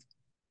when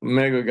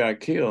Medgar got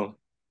killed,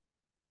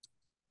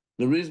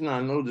 the reason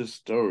I know this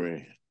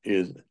story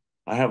is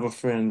I have a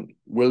friend,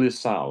 Willie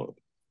Solid.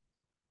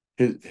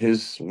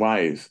 His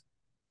wife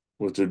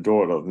was the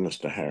daughter of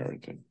Mr.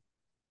 Harrington,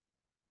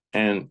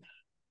 and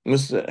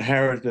Mr.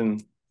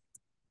 Harrington,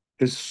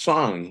 his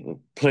son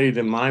played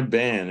in my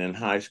band in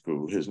high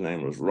school. His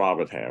name was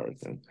Robert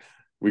Harrington.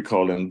 We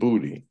called him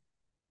Booty.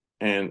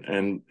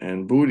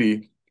 And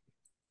Booty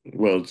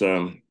was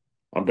a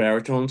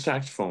baritone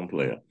saxophone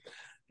player.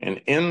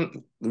 And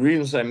in the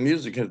reason that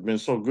music has been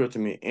so good to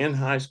me, in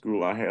high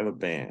school, I had a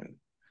band,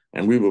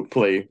 and we would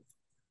play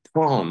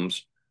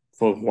proms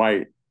for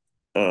white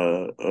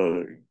uh,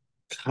 uh,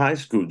 high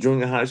school,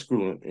 junior high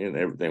school, and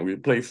everything. We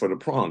played for the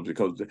proms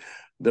because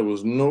there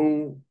was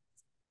no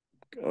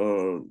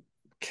uh,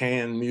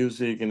 canned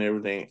music and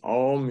everything.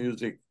 All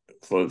music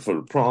for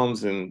the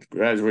proms and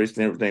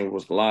graduation and everything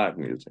was live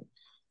music.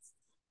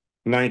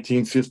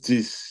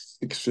 1956,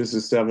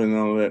 57, and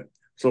all that.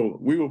 So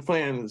we were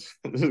playing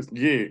this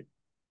gig,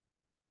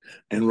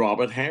 and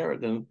Robert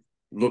Harrington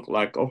looked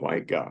like a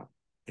white guy.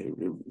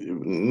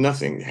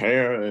 Nothing,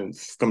 hair and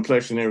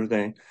complexion,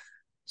 everything.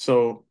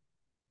 So,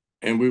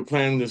 and we were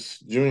playing this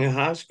junior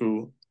high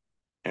school,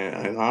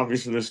 and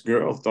obviously this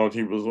girl thought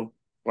he was a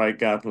white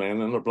guy playing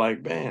in a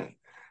black band.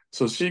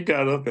 So she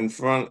got up in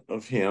front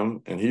of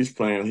him, and he's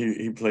playing.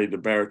 He played the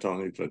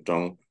baritone. He played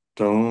don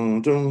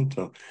don don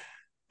don,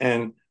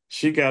 and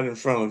she got in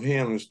front of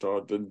him and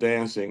started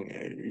dancing,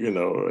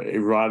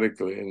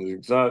 erotically and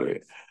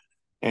exotic.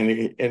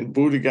 And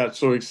Booty got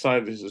so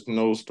excited his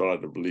nose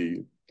started to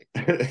bleed,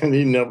 and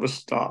he never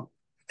stopped.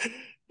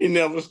 He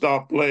never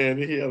stopped playing.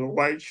 He had a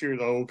white shirt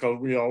on because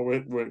we all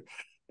went with,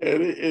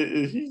 and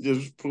he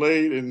just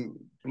played, and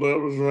blood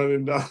was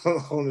running down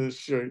on his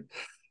shirt.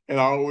 And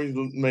I always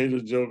made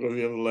a joke of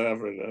him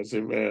laughing. I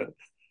said, "Man,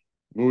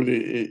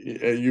 Booty,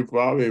 you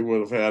probably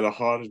would have had a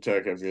heart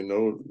attack if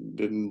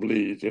didn't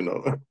bleed."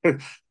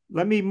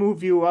 Let me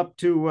move you up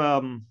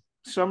to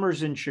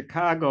summers in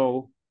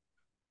Chicago.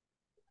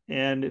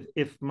 And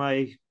if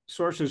my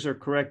sources are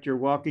correct, you're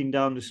walking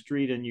down the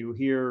street and you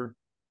hear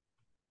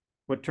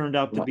what turned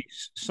out to be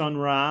Sun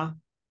Ra.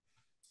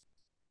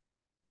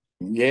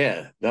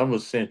 Yeah, that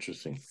was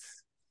interesting.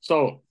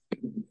 So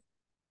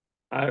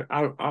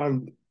I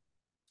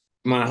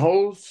my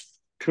whole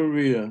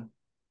career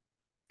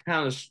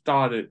kind of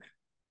started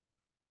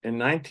in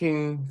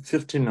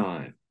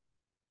 1959.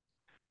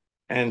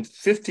 And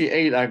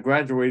 58, I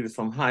graduated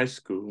from high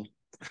school.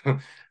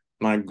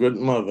 My good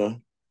mother,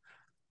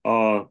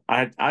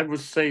 I would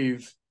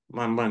save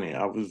my money.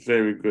 I was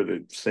very good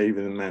at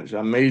saving and managing.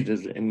 I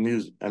majored in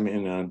music,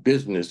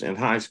 business in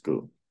high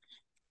school.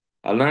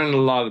 I learned a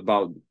lot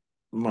about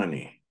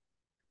money.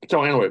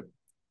 So anyway,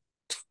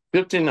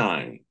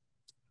 59,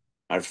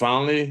 I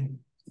finally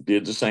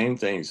did the same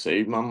thing,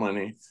 saved my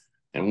money,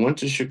 and went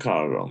to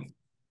Chicago.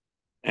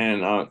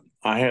 And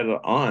I had an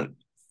aunt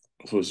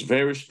who was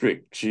very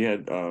strict. She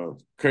had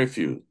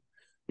curfew.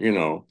 You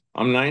know,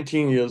 I'm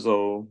 19 years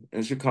old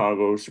in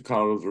Chicago.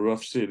 Chicago's a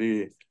rough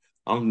city.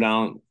 I'm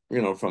down,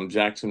 from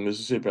Jackson,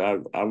 Mississippi.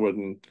 I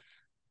wouldn't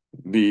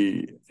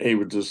be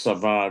able to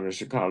survive in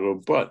Chicago,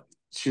 but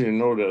she didn't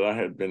know that I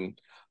had been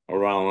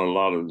around a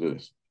lot of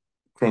the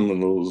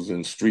criminals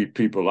and street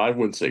people. I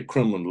wouldn't say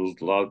criminals,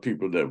 a lot of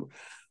people that were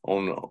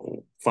on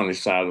the funny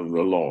side of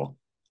the law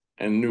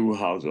and knew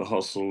how to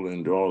hustle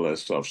and do all that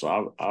stuff.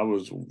 So I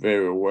was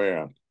very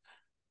aware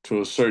to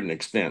a certain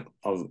extent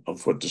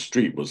of what the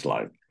street was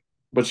like.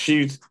 But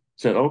she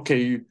said,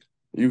 okay,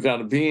 you got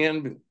to be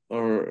in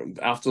or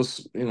after,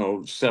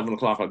 7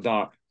 o'clock or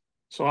dark.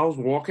 So I was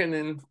walking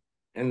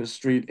in the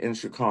street in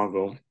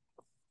Chicago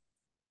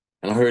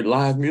and I heard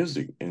live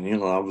music. And,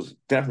 I was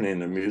definitely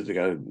into music.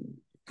 I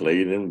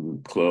played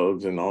in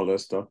clubs and all that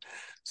stuff.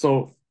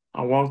 So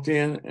I walked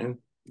in and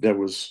there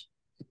was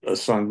a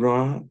Sun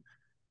Ra.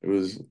 It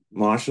was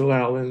Marshall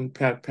Allen,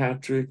 Pat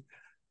Patrick,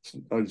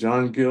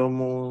 John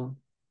Gilmore,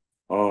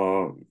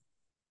 uh,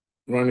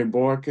 Ronnie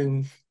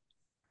Borkins,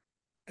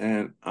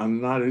 and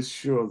I'm not as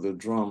sure of the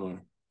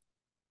drummer,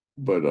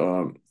 but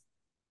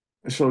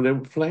so they were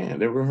playing,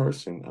 they were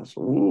rehearsing. I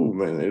said, "Ooh,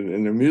 man!"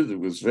 And the music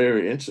was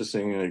very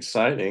interesting and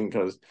exciting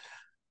because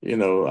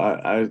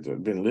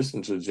I've been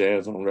listening to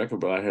jazz on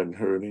record, but I hadn't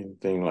heard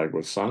anything like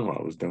what Sun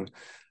Ra was doing.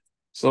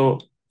 So,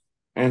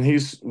 and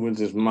he's with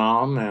his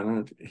mild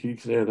manner. He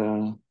said,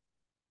 "Hello,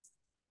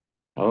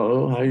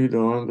 how you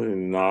doing?"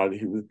 And nod.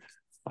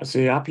 I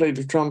said, "I played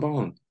the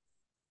trombone."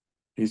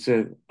 He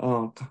said,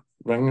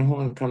 bring me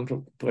home and come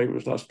to play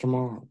with us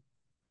tomorrow.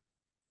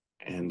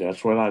 And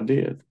that's what I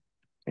did.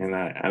 And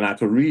I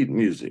could read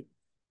music.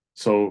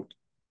 So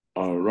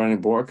Ronnie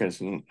Borkins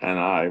and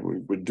I we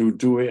would do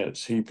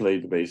duets. He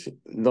played the bass.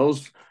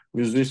 Those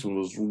musicians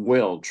was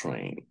well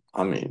trained.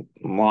 I mean,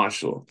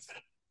 Marshall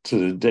to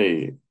the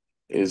day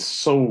is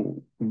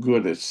so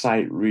good at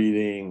sight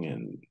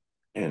reading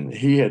and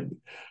he had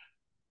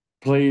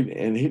played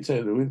and he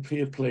said he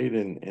had played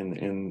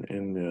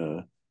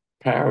in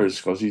Paris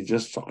because he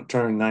just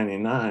turned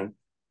 99.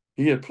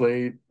 He had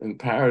played in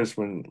Paris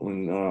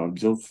when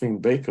Josephine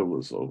Baker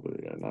was over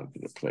there, not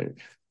to play.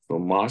 So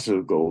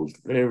Marshall goes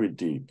very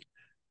deep,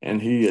 and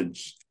he had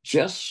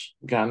just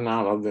gotten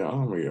out of the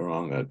army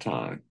around that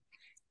time.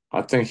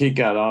 I think he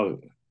got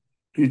out.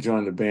 He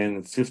joined the band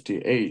in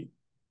 '58,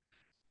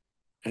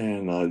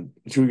 and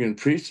Julian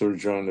Priester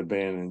joined the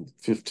band in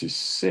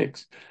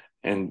 '56,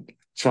 and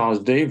Charles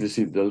Davis,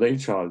 the late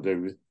Charles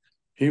Davis,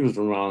 he was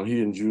around.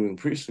 He and Julian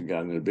Priester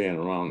got in the band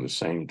around the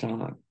same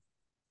time.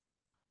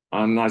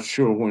 I'm not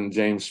sure when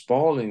James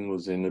Spaulding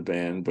was in the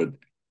band, but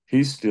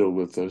he's still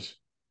with us.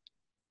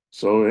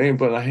 So it ain't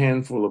but a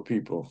handful of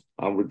people.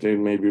 I would say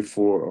maybe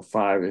 4 or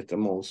 5 at the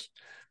most.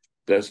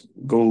 That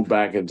go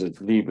back as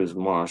deep as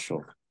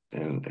Marshall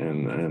and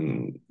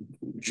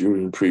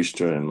Julian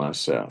Priester and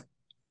myself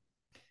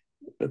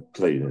that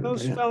played in the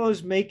Those band.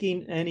 fellows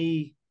making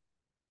any,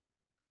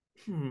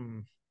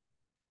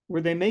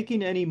 were they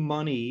making any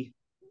money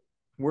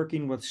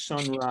working with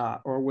Sun Ra,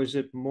 or was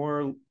it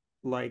more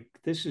like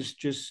this is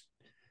just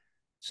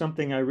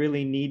something I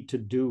really need to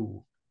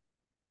do?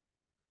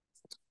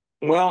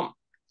 Well,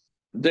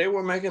 they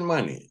were making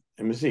money.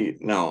 Let me see.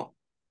 Now,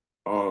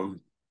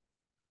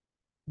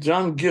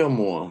 John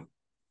Gilmore,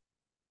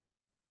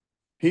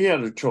 he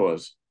had a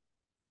choice.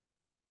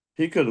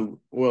 He could have,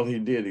 well, he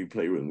did. He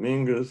played with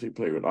Mingus. He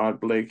played with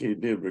Art Blakey. He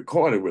did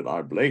recorded with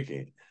Art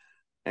Blakey.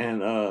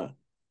 And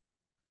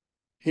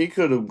he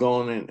could have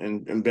gone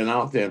and been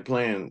out there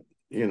playing,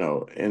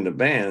 in the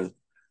band.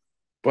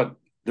 But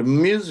the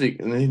music,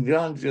 and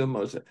John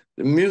Gilmore said,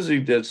 the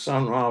music that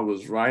Sun Ra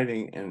was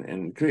writing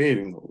and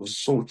creating was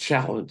so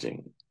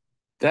challenging.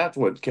 That's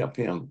what kept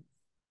him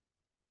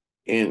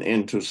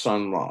into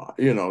Sun Ra,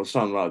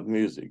 Sun Ra's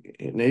music.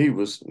 And he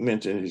was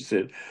mentioned, he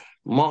said,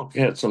 Monk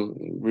had some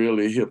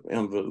really hip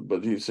envelope,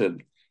 but he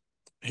said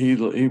he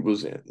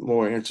was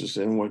more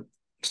interested in what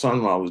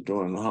Sun Ra was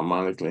doing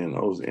harmonically in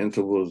those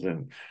intervals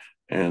and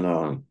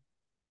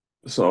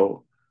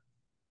so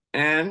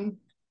and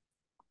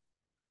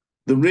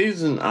the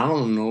reason I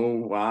don't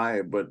know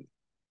why, but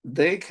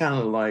they kind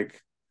of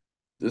like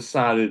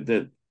decided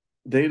that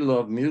they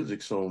love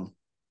music, so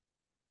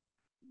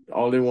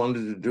all they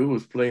wanted to do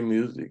was play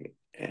music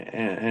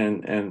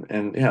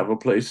and have a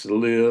place to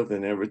live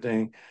and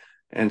everything.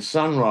 And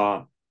Sun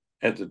Ra,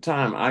 at the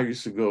time, I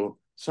used to go.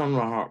 Sun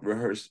Ra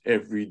rehearsed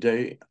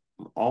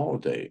all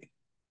day,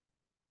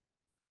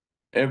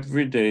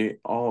 every day,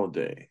 all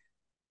day,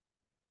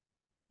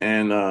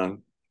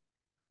 and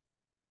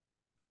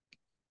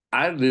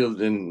I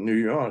lived in New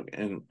York,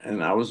 and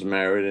I was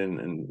married,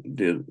 and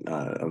did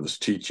I was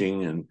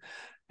teaching,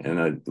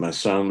 and my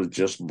son was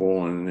just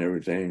born and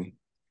everything.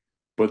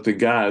 But the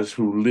guys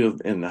who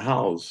lived in the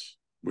house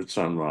with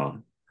Sun Ra,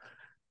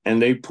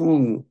 and they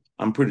pool,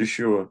 I'm pretty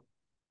sure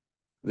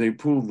they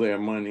pooled their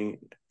money,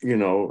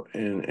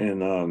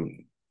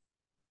 and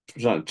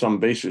some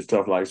basic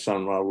stuff like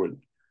Sun Ra would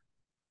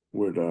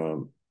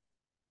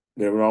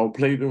they would all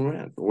play the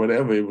rent,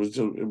 whatever. It was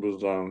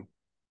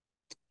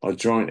a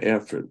joint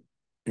effort,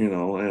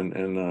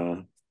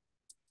 and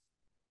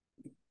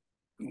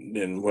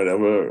then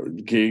whatever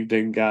gig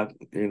they got,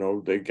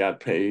 they got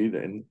paid,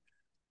 and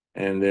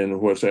then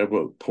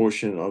whatever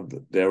portion of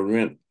their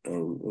rent,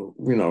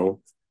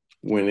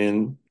 went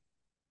in.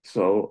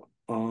 So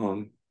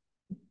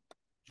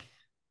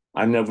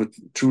I never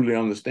truly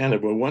understand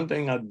it, but one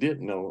thing I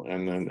did know,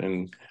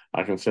 and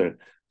I can say,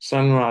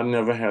 Sun Ra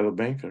never had a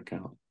bank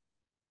account,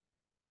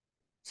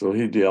 so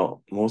he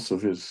dealt most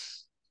of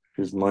his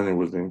money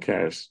was in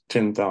cash,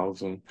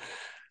 10,000.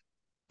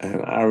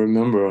 And I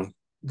remember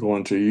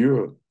going to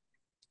Europe,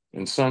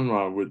 and Sun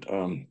Ra would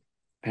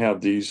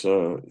have these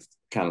kind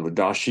of a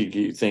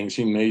dashiki things.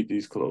 He made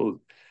these clothes,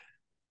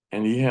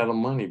 and he had a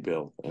money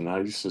belt, and I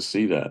used to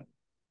see that,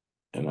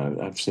 and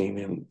I've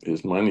seen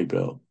his money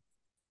belt,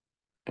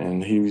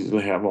 and he used to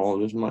have all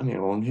this money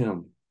on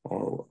him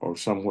or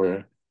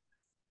somewhere,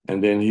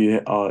 and then he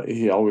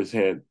always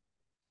had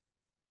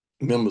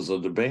members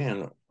of the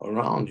band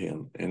around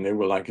him, and they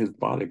were like his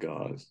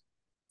bodyguards.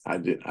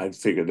 I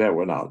figured that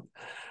one out.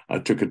 I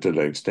took it to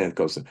the extent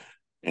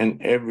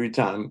and every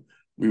time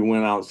we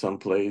went out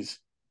someplace,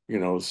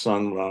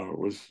 Sun Ra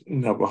was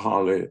never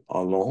hardly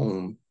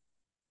alone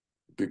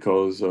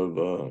because of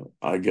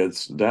I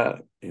guess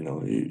that,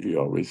 he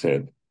always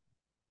had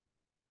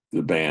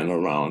the band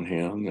around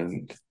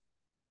him,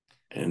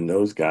 and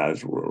those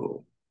guys were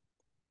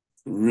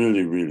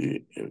really,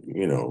 really,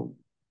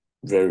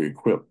 very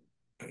equipped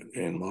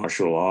in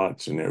martial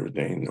arts and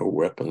everything, no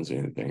weapons or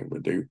anything,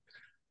 but they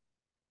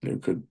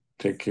could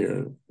take care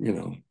of, Did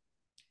of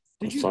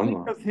you think Sun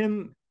Ra. of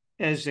him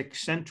as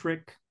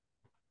eccentric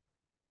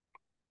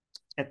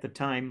at the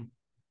time?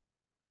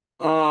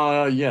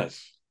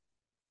 Yes,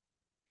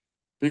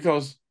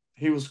 because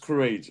he was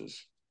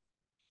courageous.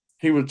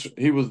 He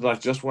was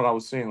like just what I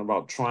was saying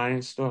about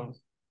trying stuff.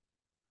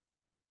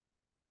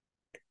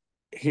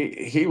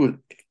 He would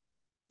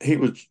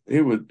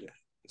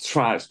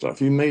try stuff.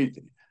 He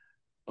made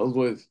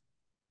with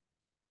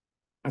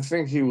I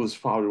think he was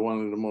probably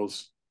one of the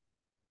most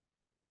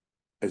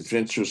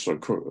adventurous or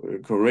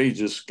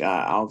courageous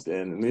guy out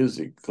there in the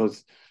music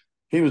because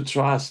he would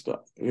try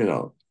stuff.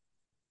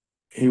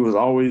 He was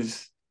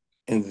always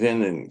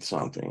inventing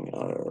something.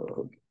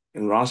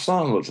 And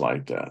Rasan was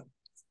like that.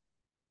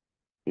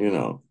 You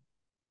know.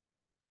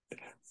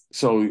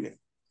 So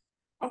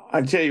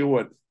I tell you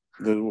what,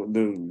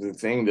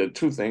 the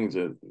two things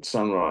that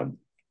Sunrod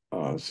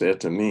said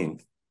to me,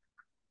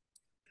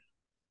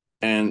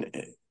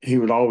 and he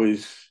would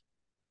always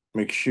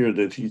make sure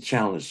that he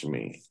challenged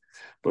me.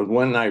 But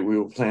one night we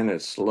were playing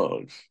at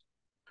Slugs,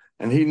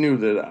 and he knew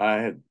that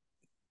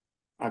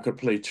I could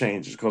play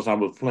changes because I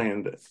was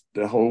playing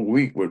the whole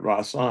week with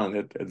Rasan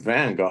at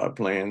Vanguard,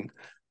 playing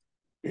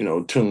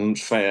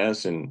tunes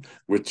fast and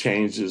with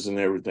changes and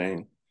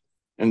everything.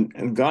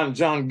 And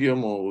John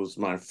Gilmore was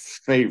my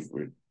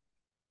favorite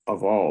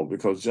of all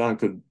because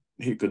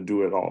he could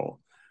do it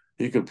all.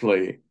 He could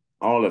play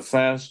all the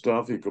fast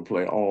stuff. He could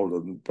play all the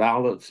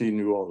ballads. He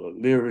knew all the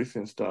lyrics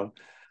and stuff.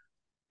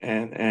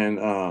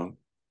 And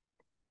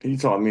he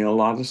taught me a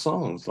lot of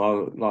songs, a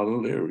lot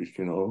of lyrics,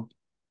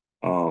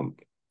 Um,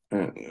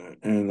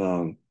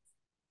 and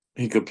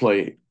he could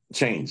play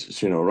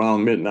changes,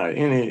 around midnight,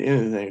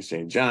 anything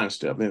change, John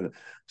step. And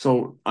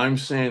so I'm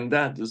saying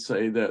that to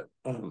say that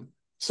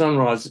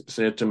Sunrise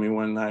said to me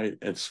one night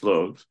at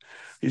Slugs,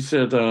 he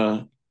said,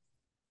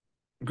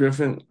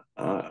 Griffin,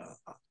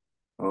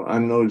 I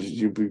know that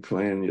you be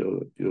playing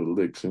your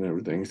licks and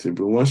everything. He said,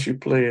 but once you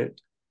play it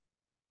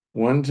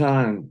one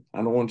time, I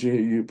don't want you to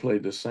hear you play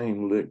the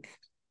same lick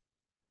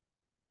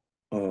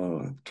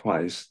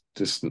twice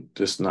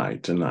this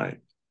night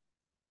tonight.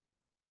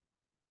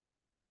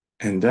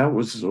 And that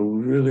was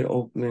really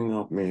opening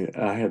up me.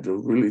 I had to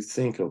really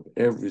think of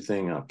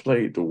everything I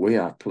played, the way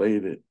I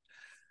played it,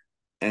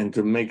 and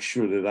to make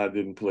sure that I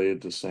didn't play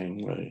it the same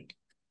way.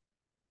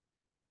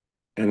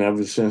 And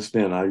ever since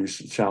then, I used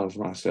to challenge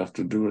myself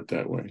to do it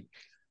that way.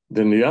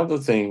 Then the other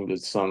thing that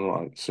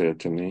Sunlight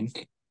said to me,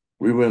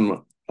 we were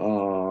in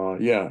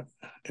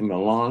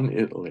Milan,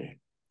 Italy,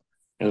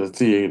 at a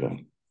theater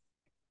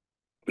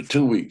for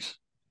 2 weeks.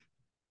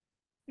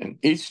 And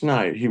each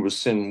night he would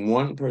send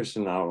one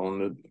person out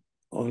on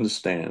the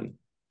stand,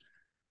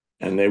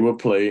 and they would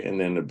play, and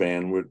then the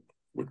band would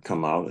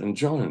come out and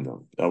join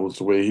them. That was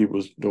the way he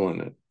was doing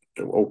it,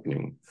 the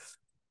opening.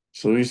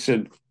 So he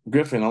said,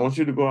 Griffin, I want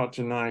you to go out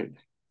tonight,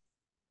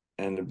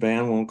 and the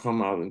band won't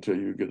come out until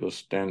you get a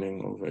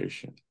standing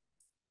ovation.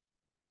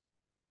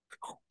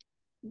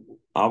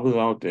 I was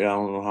out there, I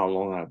don't know how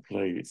long I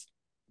played,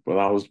 but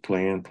I was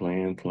playing,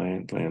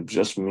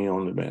 just me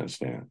on the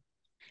bandstand.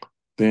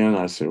 Then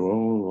I said, oh,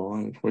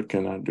 Lord, what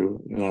can I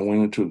do? And I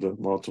went into the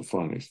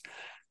multiphonics,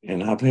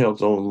 and I've held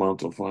those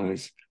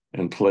multiphonics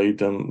and played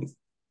them,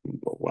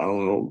 I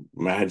don't know,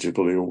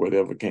 magically or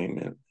whatever came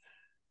in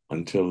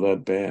until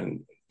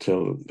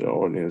the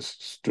audience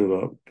stood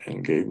up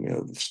and gave me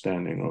a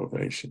standing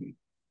ovation.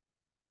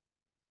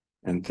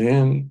 And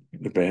then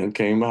the band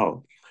came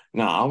out.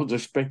 Now, I was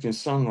expecting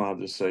someone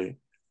to say,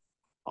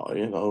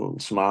 oh,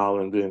 smile,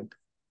 and then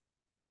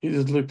he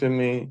just looked at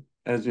me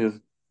as if,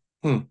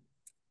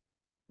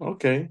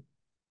 okay,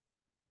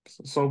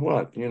 so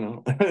what,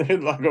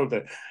 like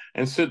okay,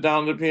 and sit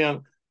down the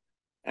piano.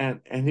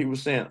 And he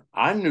was saying,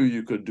 I knew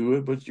you could do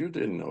it, but you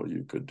didn't know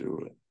you could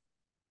do it.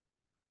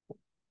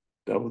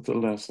 That was the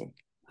lesson.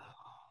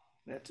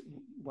 That's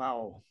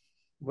wow.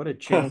 What a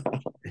challenge.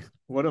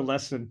 What a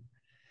lesson.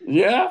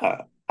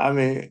 Yeah. I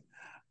mean,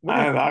 What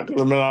a I could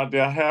have been out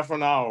there half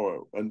an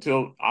hour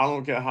until I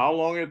don't care how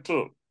long it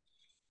took.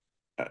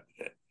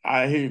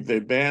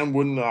 The band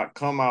would not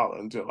come out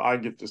until I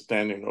get the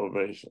standing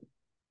ovation.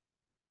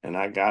 And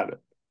I got it.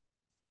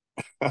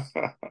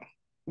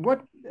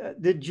 what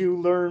did you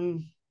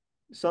learn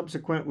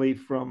subsequently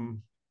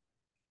from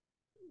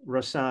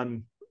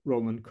Rasan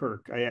Roland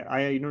Kirk?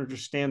 I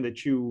understand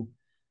that you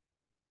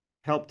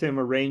helped him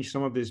arrange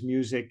some of his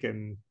music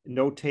and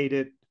notate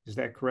it. Is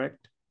that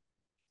correct?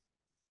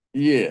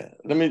 Yeah.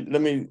 Let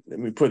me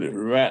put it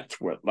right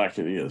like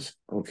it is.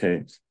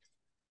 Okay.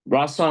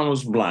 Rasan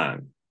was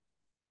blind.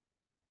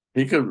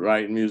 He could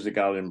write music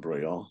out in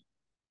Braille,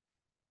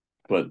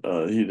 but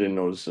he didn't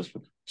know the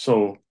system.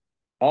 So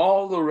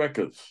all the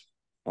records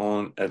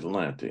on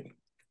Atlantic,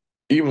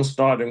 even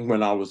starting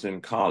when I was in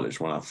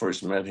college, when I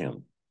first met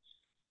him,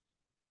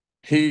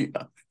 he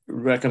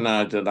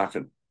recognized that I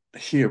could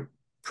hear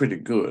pretty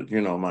good,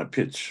 my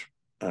pitch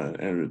and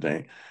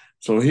everything.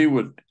 So he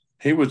would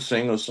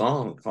sing a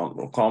song,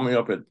 call me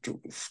up at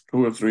two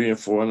or three or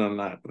four in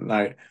the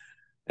night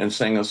and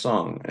sing a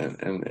song,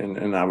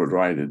 and I would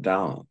write it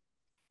down.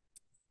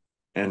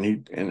 And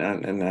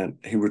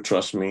he would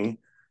trust me,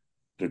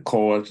 the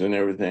chords and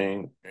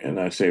everything. And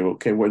I say,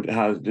 okay,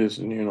 how's this?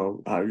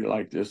 And how you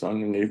like this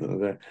underneath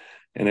and that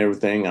and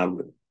everything. I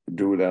would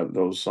do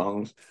those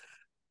songs.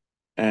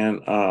 And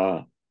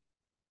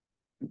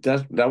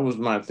that was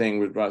my thing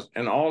with Russ.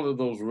 And all of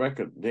those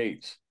record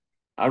dates,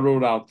 I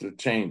wrote out the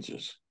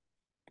changes.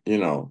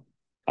 I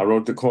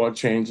wrote the chord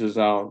changes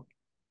out,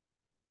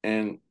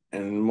 and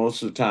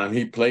most of the time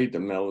he played the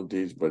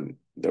melodies, but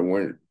they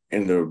weren't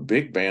in the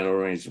big band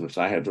arrangements.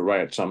 I had to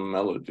write some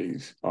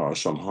melodies or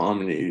some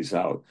harmonies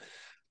out.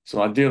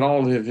 So I did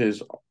all of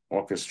his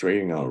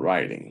orchestrating or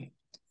writing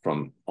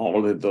from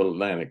all of the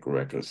Atlantic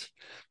records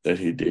that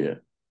he did.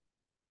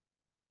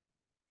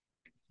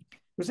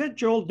 Was that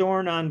Joel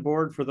Dorn on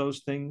board for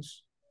those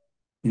things?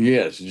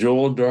 Yes,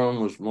 Joel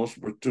Durham was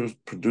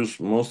produced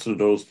most of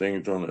those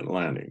things on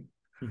Atlantic.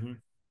 Mm-hmm.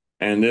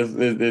 And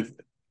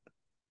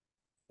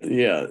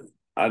yeah,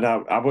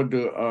 I would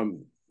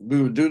do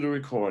we would do the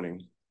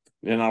recording,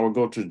 then I would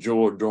go to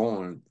Joel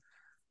Dorn,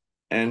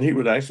 and he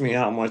would ask me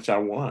how much I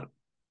want,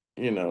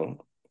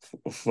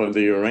 for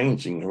the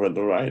arranging, for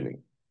the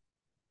writing.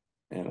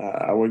 And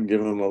I would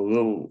give him a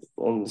little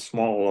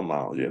small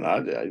amount.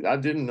 I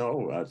didn't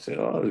know. I said,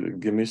 "Oh,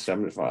 give me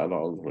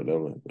 $75,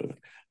 whatever."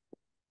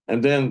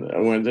 And then I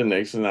went the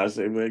next, and I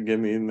said, "Well, give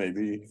me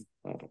maybe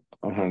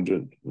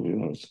 100,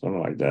 something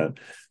like that."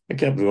 I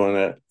kept doing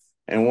that.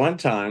 And one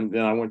time,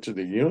 then I went to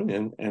the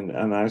union, and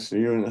I asked the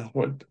union,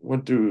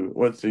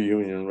 "What's the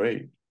union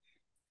rate?"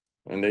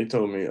 And they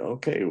told me,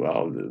 "Okay,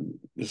 well,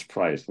 this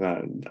price."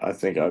 Now, I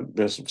think I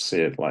best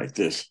say it like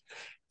this: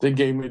 they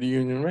gave me the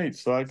union rate,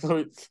 so I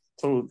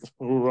told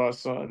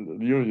Ross son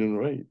the union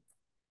rate.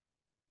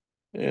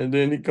 And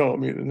then he called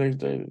me the next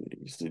day.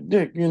 He said,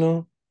 "Dick,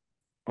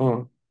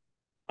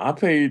 I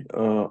paid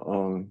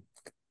the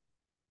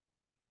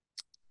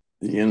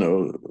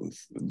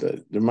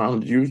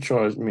amount you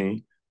charged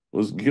me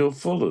was Gil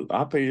Fuller. I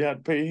had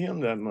to pay him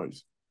that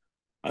much."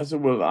 I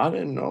said, "Well, I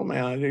didn't know,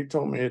 man. They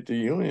told me at the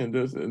union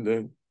this and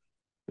then."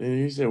 And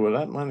he said, "Well,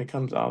 that money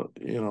comes out,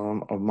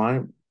 of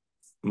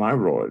my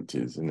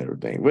royalties and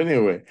everything." But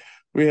anyway,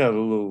 we had a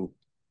little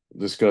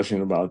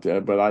discussion about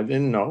that, but I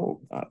didn't know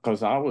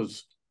because I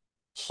was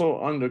so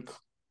under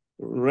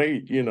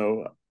rate,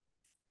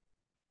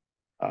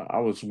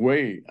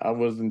 I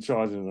wasn't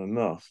charging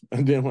enough.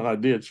 And then when I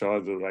did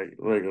charge the like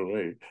regular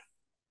rate,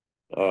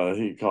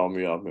 he called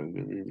me up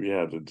and we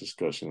had a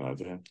discussion out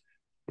there.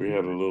 We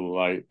had a little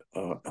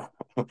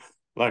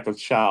like a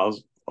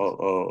child's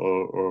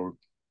or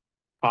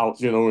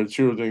pout, when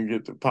children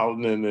get to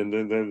pouting and then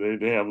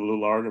they have a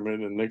little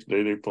argument and the next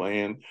day they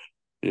playing,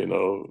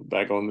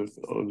 back on the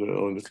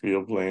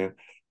field playing.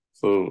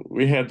 So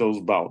we had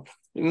those bouts.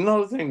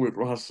 Another thing with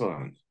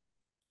Rasan,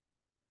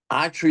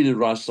 I treated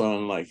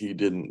Rasan like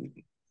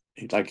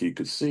like he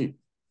could see.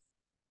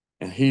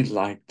 And he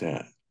liked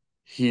that.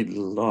 He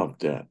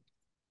loved that.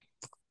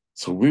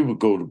 So we would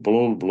go to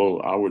blow to blow.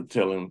 I would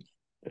tell him,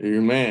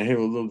 "Your man, he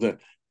would love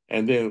that."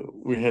 And then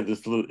we had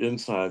this little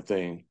inside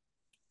thing.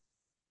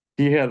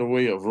 He had a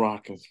way of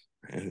rocking.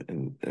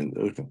 And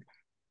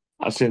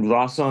I said,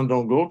 Rasan,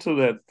 don't go to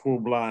that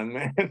poor blind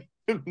man.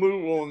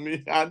 Move on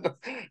me. I know.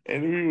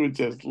 And we would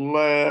just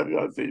laugh.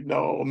 I said,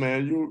 no,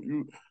 man,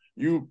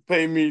 you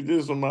pay me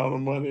this amount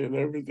of money and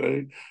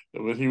everything.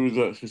 But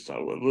he said,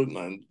 well, look,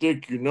 man,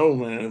 Dick,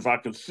 man, if I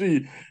could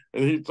see.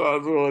 And he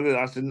started doing it.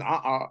 I said,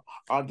 I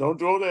don't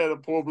do that, a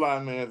poor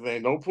blind man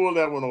thing. Don't pull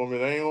that one on me.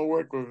 They ain't gonna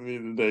work with me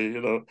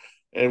today.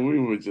 And we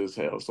would just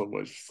have so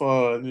much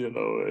fun,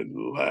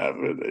 and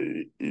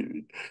laughing.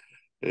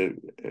 He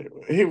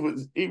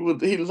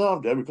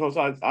loved that because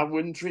I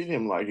wouldn't treat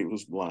him like he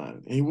was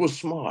blind. He was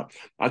smart.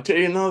 I tell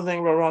you another thing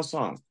about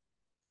Rasan.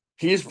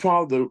 He's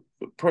probably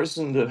the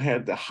person that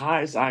had the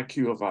highest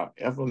IQ I've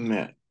ever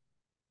met.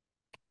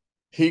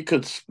 He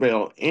could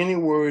spell any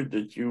word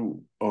that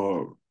you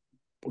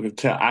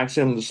ask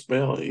him to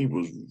spell. He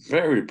was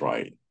very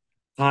bright,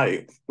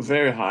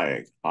 very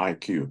high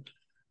IQ.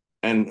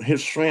 And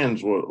his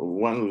friends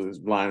one of his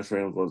blind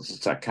friends was a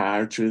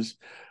psychiatrist,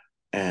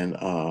 and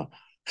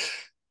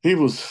he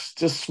was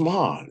just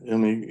smart. I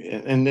mean,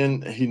 and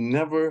then he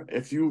never,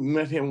 if you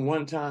met him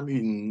one time,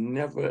 he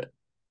never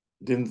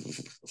didn't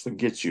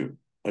forget you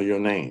or your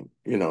name,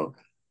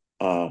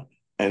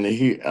 and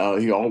he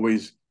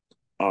always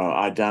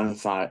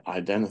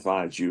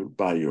identified you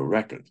by your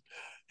records.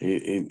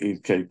 He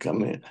could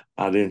come in.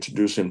 I'd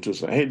introduce him to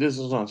say, "Hey, this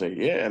is on." Say,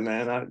 "Yeah,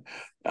 man,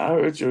 I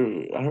heard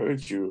you. I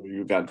heard you.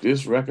 You got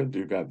this record.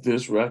 You got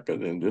this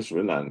record, and this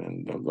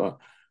and blah, blah."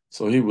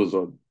 So he was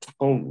a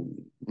total,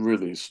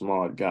 really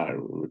smart guy,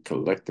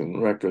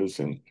 collecting records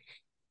and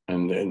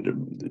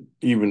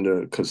even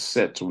the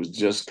cassettes was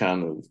just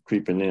kind of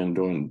creeping in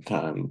during the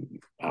time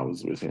I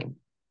was with him.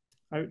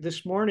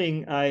 This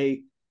morning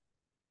I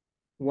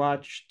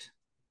watched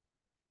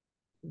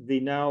the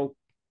now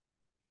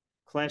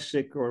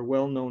classic or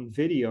well-known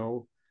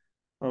video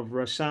of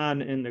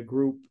Rasan and the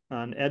group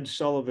on Ed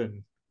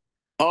Sullivan.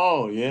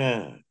 Oh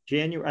yeah, I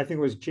think it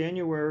was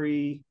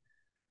January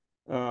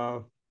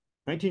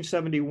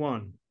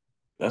 1971.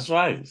 That's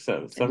right,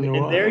 71.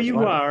 And there that's you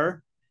right.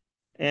 are,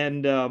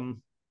 and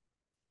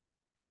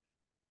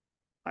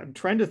I'm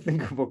trying to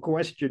think of a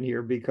question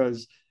here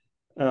because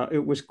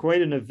it was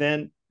quite an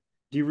event.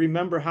 Do you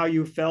remember how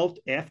you felt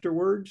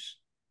afterwards?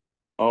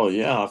 Oh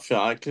yeah,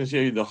 I can show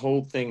you the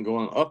whole thing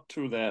going up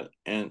to that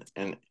and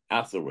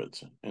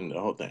afterwards and the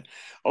whole thing.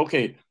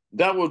 Okay,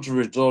 that was the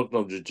result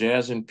of the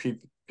jazz and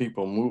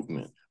people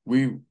movement.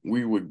 We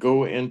would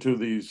go into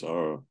these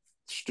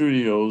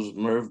studios,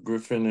 Merv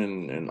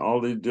Griffin and all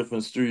these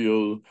different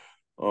studios,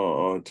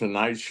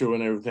 Tonight Show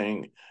and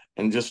everything,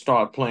 and just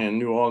start playing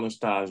New Orleans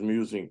style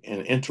music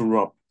and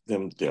interrupt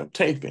their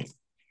taping.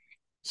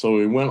 So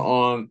we went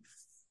on,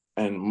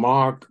 and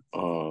Mark,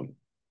 I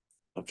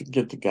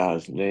forget the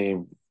guy's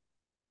name,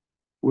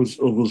 was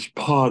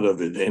part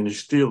of it, and he's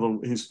still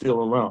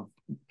around.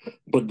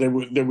 But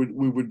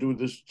we would do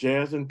this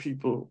jazz and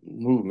people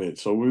movement.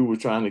 So we were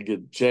trying to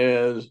get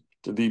jazz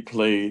to be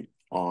played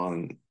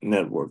on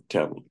network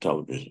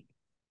television,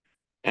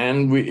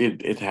 and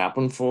it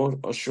happened for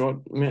a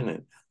short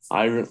minute.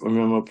 I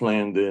remember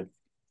playing the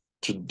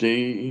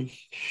Today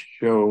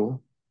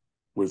show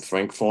with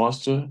Frank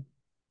Foster,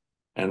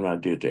 and I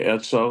did the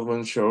Ed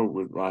Sullivan show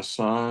with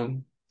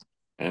Rasan,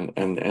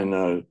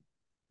 and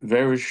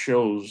various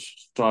shows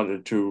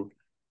started to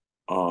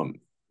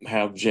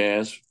have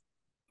jazz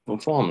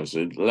performance.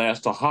 It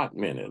lasts a hot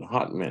minute.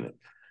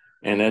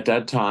 And at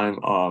that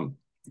time,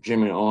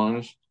 Jimmy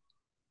Owens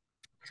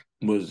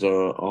was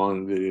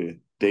on the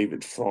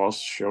David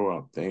Frost show,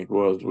 I think it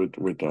was, with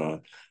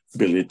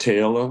Billy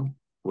Taylor,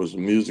 was the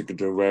music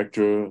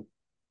director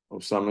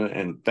of something,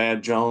 and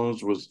Thad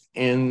Jones was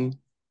in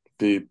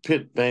the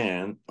pit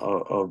band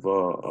of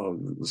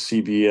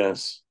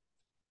CBS.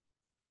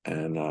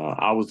 And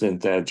I was in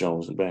Thad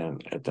Jones'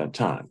 band at that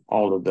time.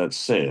 All of that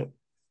said,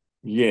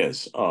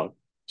 yes.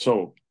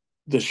 So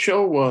the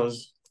show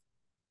was,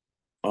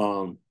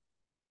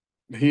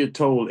 he had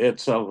told Ed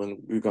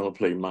Sullivan, we're going to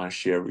play My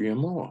Chevy and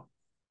More,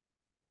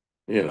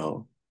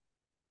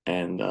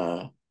 and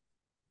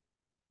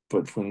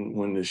but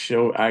when the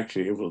show,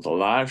 actually, it was a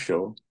live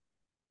show,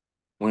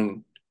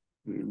 when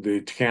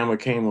the camera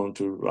came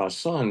onto our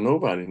son,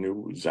 nobody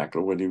knew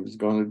exactly what he was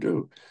going to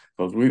do,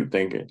 because we were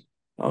thinking,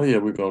 oh yeah,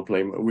 we're going to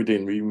play. We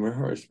didn't even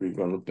rehearse. We were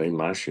going to play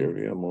My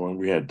Chevy and More, and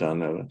we had done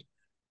that.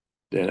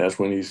 Then that's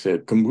when he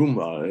said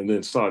 "Kumbumba," and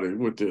then started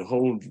with the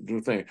whole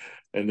thing,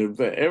 and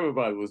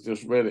everybody was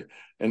just ready,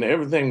 and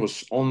everything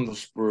was on the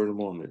spur of the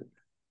moment.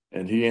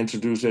 And he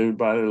introduced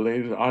everybody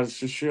later.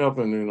 Archie Shep,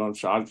 and then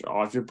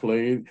Archie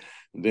played,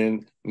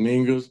 then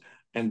Mingus,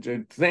 and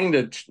the thing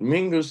that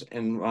Mingus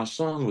and my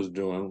son was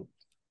doing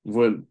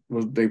was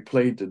they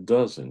played the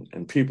dozen,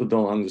 and people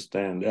don't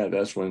understand that.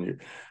 That's when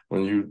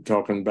you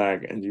talking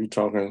back and you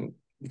playing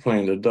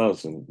the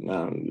dozen.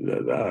 Now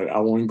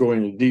I won't go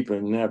any deeper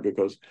in that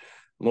because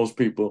most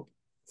people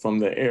from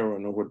the era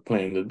know what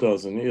playing the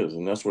dozen is,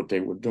 and that's what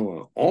they were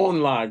doing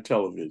on live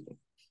television.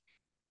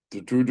 Do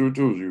do do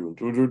do do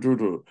do do do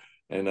do.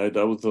 And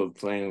that was the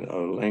plain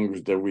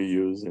language that we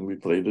used, and we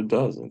played a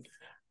dozen.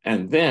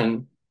 And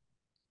then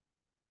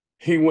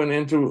he went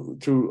into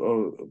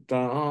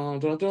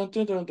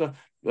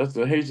that's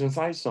the Haitian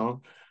fight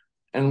song,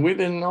 and we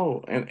didn't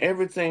know. And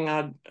everything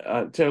I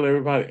tell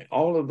everybody,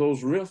 all of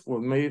those riffs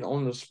were made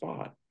on the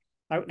spot,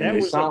 and That they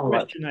was a sound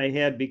like. question I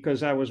had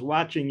because I was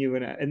watching you,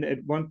 and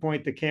at one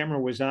point the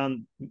camera was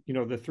on,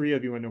 the three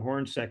of you in the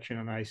horn section,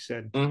 and I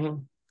said,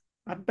 Mm-hmm.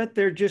 I bet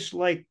they're just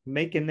like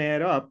making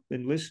that up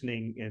and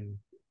listening. And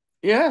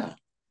Yeah,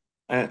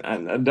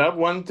 and that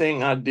one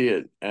thing I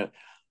did,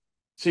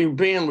 see,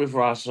 being with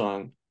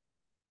Rasan,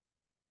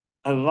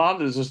 a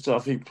lot of the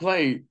stuff he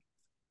played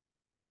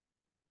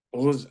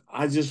was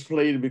I just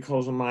played it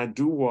because of my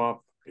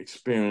doo-wop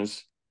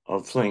experience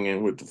of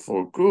singing with the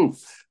folk group.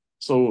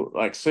 So,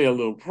 like, say a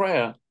little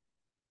prayer,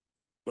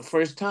 the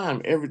first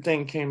time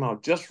everything came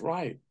out just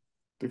right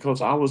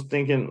because I was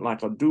thinking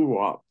like a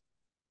doo-wop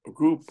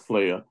group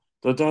player.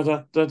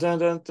 That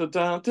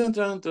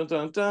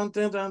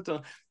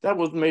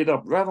was made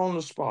up right on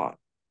the spot.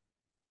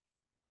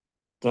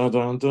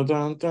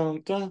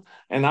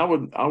 And I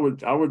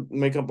would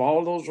make up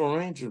all those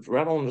arrangements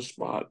right on the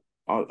spot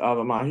out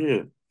of my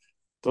head.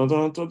 Dun,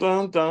 dun, dun,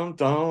 dun, dun,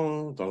 dun,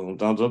 dun,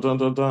 dun, dun, dun,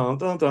 dun, dun,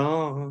 dun,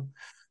 dun.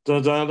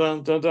 Dun, dun,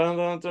 dun, dun, dun,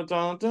 dun, dun,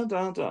 dun, dun,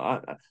 dun,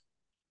 dun.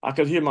 I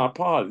could hear my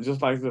part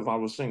just like if I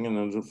was singing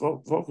in the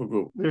vocal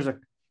group. there's a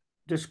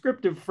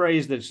descriptive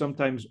phrase that's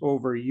sometimes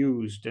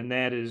overused, and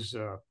that is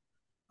a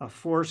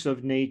force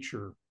of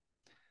nature.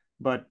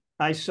 But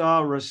I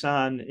saw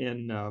Rasan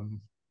in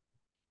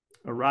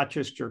a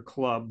Rochester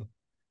club,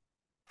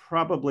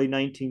 probably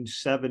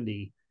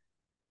 1970,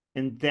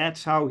 and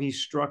that's how he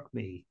struck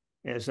me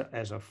as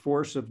a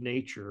force of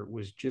nature. It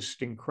was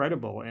just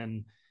incredible.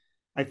 And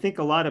I think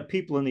a lot of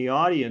people in the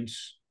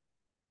audience,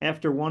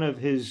 after one of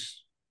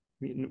his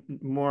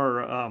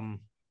more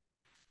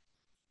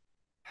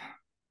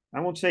I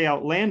won't say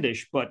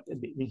outlandish, but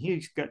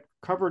he's got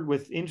covered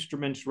with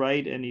instruments,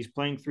 right? And he's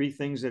playing three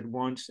things at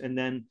once. And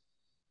then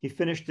he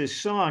finished this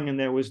song, and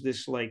there was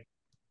this like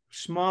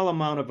small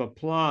amount of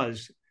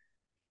applause.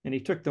 And he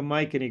took the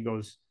mic and he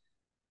goes,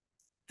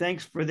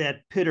 "Thanks for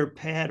that pitter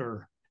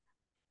patter."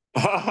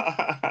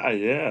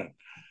 Yeah,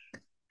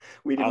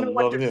 We I didn't know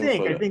what love to him think.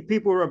 for I that. think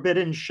people were a bit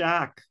in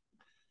shock.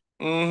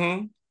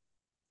 Hmm.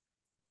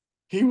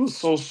 He was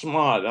so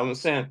smart. I'm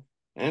saying,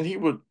 and he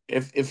would,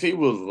 if he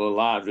was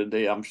alive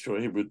today, I'm sure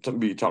he would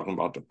be talking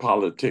about the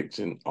politics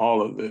and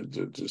all of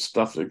the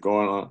stuff that's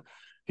going on.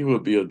 He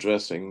would be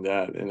addressing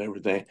that and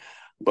everything.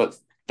 But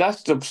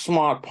that's the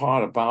smart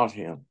part about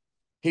him.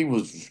 He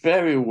was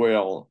very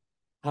well,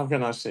 how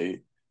can I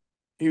say?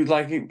 He was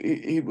like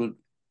he would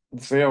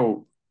very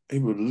he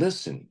would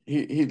listen.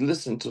 He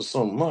listened to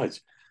so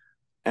much,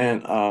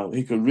 and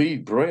he could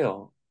read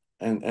Braille,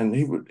 and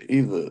he would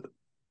either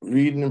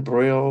read in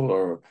Braille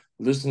or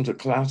listen to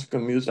classical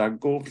music. I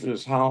go to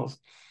his house,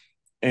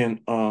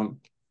 and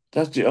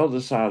that's the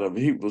other side of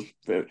it. He was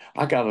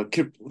I got a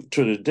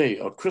to the day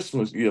a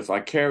Christmas gift. I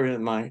carry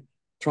in my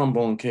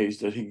trombone case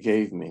that he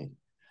gave me,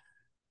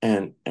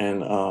 and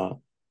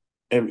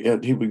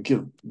he would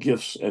give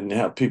gifts and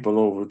have people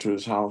over to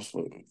his house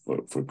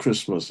for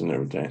Christmas and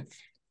everything.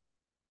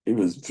 He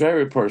was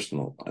very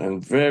personal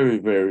and very,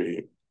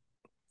 very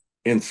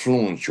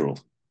influential.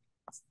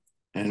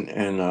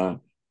 And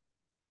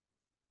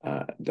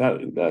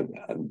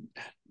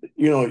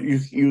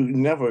you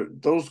never,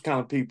 those kind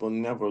of people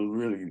never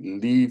really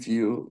leave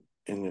you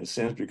in a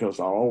sense, because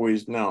I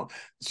always now,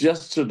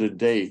 just to the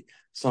day,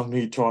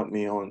 something he taught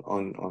me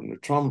on the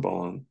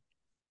trombone,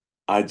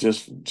 I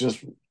just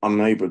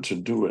I'm able to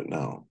do it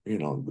now,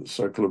 the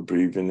circular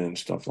breathing and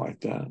stuff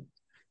like that.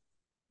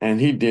 And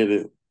he did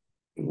it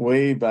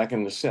way back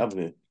in the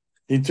 70s.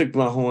 He took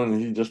my horn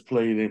and he just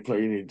played and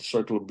played and he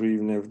circular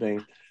breathing and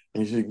everything.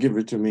 And he said, give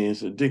it to me, and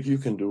said, Dick, you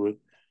can do it.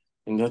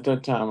 And at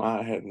that time,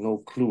 I had no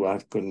clue. I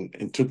couldn't.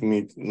 It took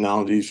me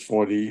now these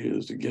 40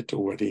 years to get to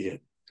what he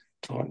had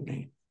taught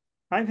me.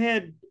 I've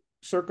had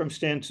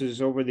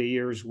circumstances over the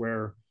years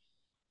where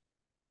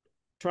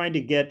trying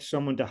to get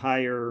someone to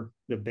hire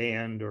the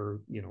band or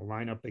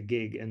line up a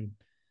gig, and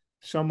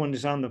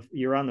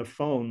you're on the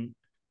phone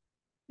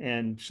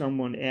and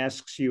someone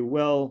asks you,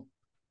 well,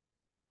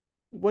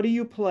 what do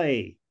you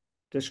play?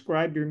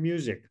 Describe your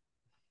music.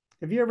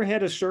 Have you ever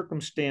had a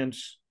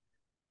circumstance,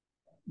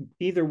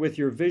 either with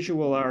your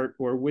visual art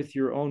or with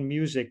your own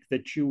music,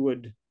 that you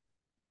would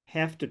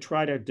have to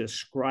try to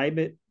describe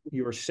it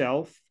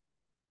yourself?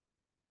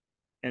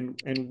 And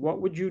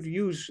what would you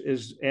use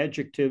as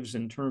adjectives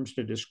and terms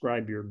to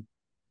describe your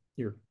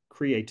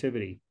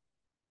creativity?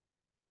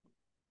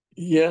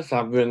 Yes,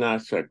 I've been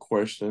asked that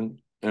question,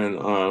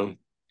 and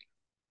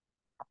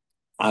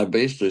I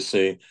basically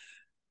say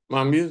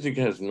my music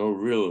has no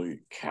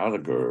really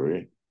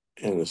category,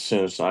 in the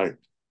sense I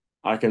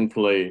can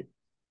play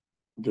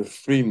the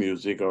free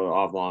music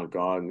or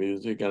avant-garde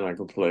music, and I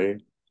can play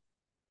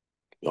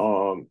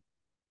um,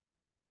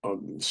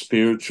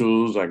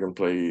 spirituals. I can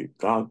play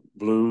God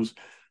blues.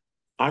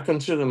 I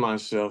consider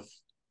myself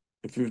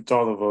if you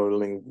thought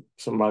of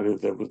somebody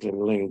that was in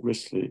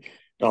linguistic,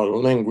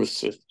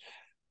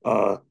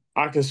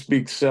 I can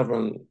speak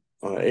 7,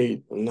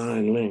 8,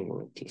 9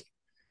 languages.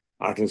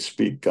 I can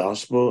speak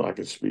gospel, I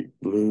can speak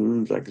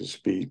blues, I can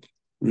speak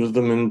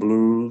rhythm and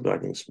blues, I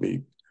can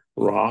speak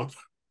rock,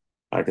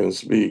 I can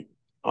speak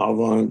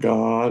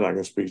avant-garde, I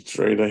can speak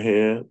straight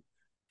ahead,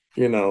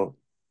 you know,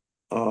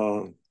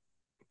 uh,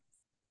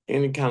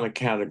 any kind of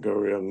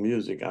category of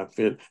music I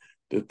fit.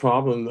 The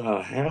problem that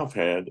I have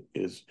had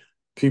is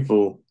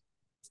people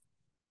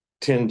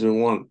tend to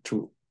want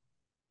to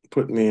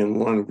put me in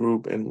one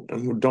group and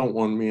who don't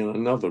want me in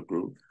another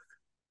group.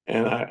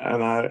 And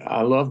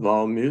I love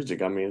all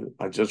music. I mean,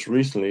 I just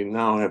recently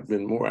now have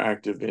been more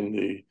active in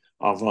the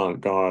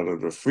avant-garde or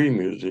the free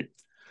music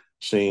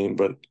scene,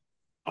 but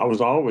I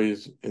was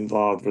always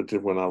involved with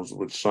it when I was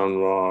with Sun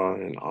Ra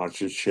and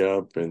Archie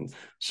Shepp and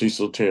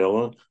Cecil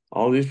Taylor.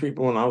 All these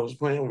people, when I was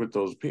playing with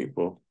those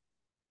people,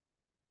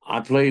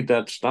 I played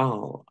that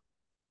style.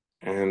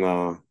 And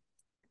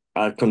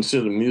I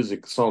consider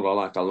music sort of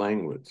like a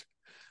language.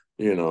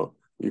 You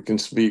can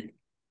speak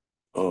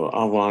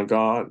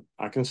avant-garde,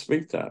 I can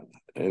speak that.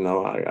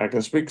 I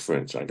can speak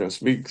French, I can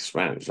speak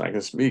Spanish, I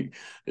can speak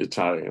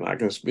Italian, I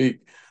can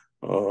speak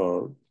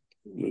uh,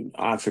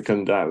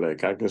 African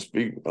dialect, I can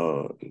speak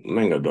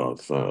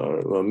Mengadorf,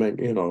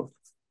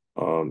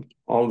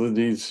 all of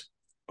these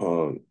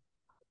uh,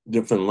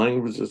 different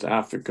languages,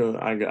 Africa.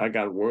 I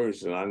got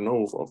words and I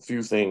know a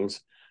few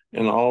things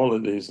in all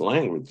of these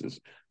languages.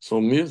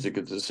 So music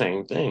is the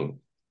same thing.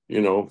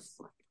 If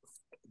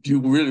you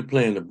really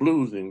playing the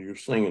blues and you're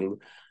singing,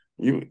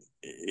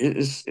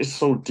 it's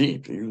so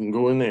deep. You can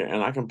go in there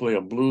and I can play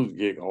a blues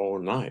gig all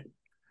night.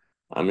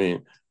 I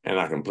mean, and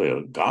I can play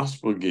a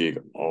gospel gig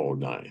all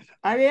night.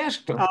 I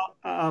asked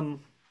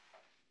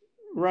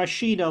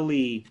Rashid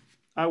Ali,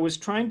 I was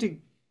trying to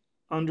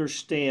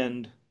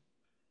understand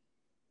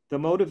the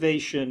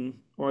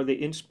motivation or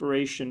the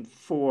inspiration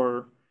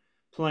for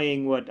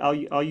playing what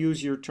I'll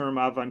use your term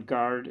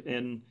avant-garde,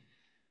 and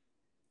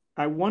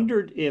I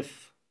wondered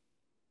if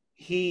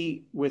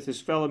he, with his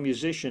fellow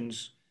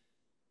musicians,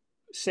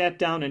 sat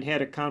down and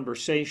had a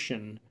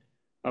conversation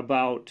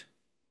about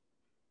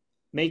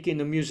making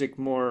the music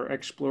more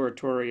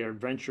exploratory or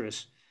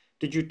adventurous.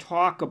 Did you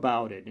talk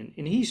about it?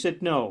 And he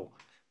said, no,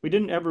 we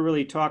didn't ever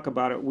really talk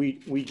about it.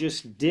 We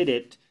just did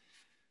it.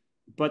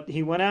 But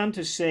he went on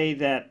to say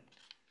that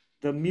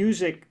the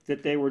music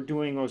that they were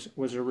doing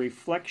was a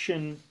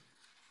reflection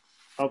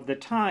of the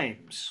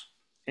times.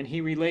 And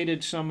he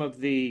related some of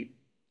the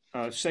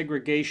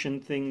segregation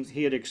things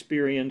he had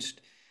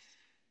experienced.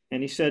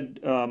 And he said,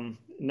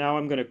 now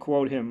I'm going to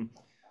quote him,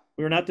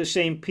 we were not the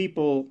same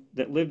people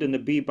that lived in the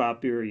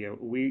bebop area.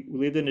 We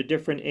lived in a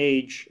different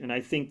age, and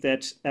I think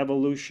that's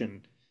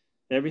evolution.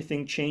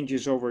 Everything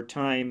changes over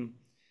time,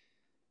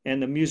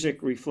 and the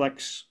music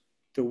reflects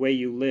the way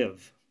you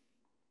live.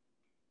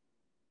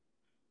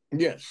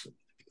 Yes,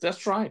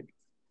 that's right.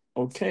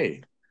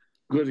 Okay,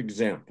 good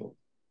example.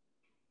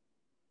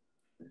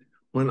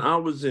 When I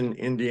was in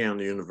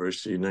Indiana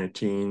University,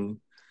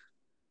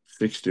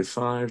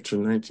 1965 to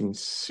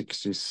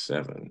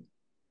 1967,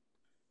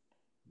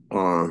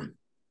 I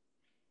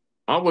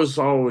was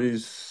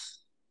always,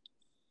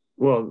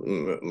 well,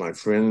 my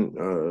friend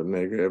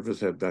Medgar Evers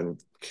had been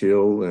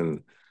killed,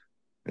 and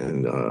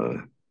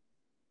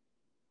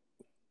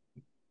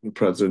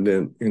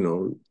President,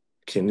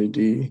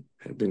 Kennedy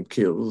had been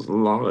killed a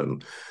lot,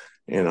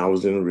 and I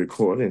was in a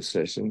recording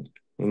session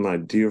when my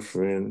dear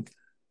friend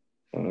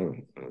uh,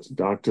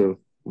 Dr.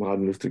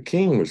 Martin Luther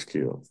King was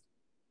killed.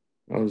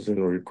 I was in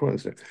a recording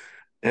session,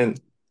 and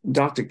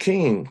Dr.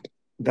 King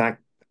back.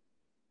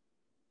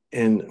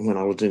 And when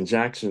I was in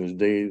Jackson, the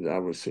day I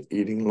was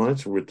eating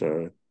lunch with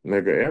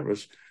Medgar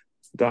Evers,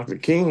 Dr.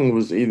 King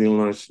was eating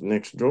lunch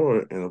next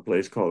door in a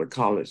place called the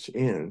College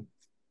Inn.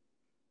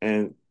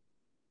 And,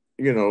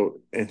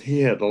 and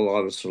he had a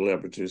lot of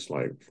celebrities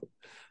like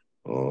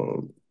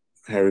uh,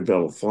 Harry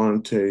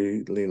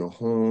Belafonte, Lena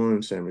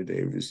Horne, Sammy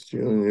Davis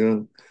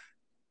Jr.,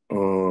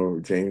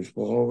 James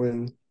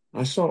Baldwin.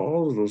 I saw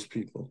all of those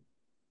people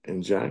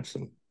in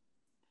Jackson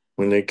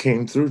when they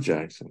came through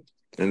Jackson.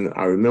 And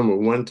I remember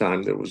one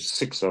time there was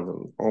 6 of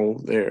them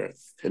all there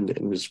in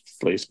this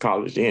place,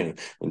 College Inn,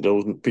 and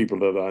those people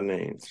that I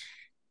named,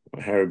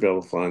 Harry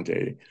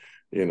Belafonte,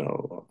 you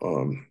know,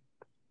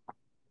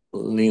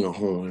 Lena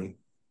Horne,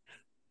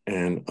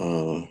 and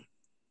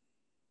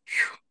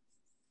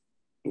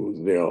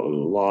there a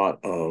lot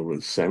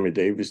with Sammy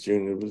Davis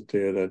Jr. was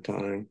there at that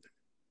time,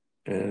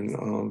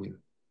 and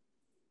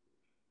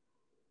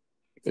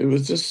it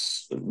was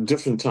just a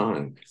different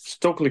time.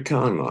 Stokely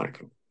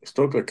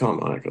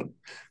Carmichael,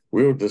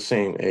 we were the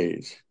same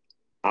age.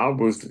 I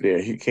was there.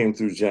 He came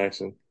through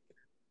Jackson,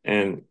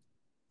 and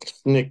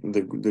Nick,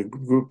 the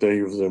group that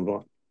he was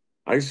involved.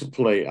 I used to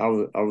play. I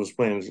was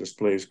playing this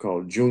place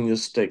called Junior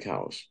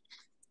Steakhouse.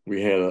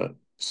 We had a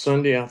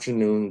Sunday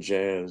afternoon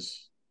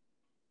jazz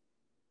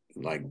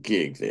like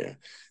gig there,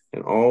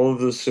 and all of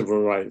the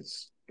civil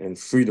rights and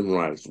freedom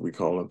rights we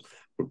call them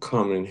would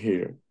come in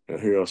here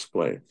and hear us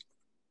play.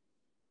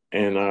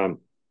 And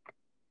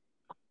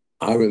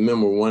I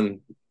remember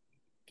one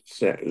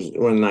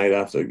night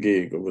after a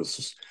gig, it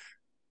was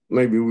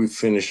maybe we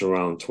finished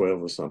around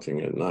 12 or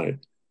something at night.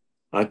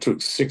 I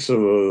took 6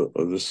 of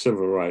the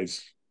civil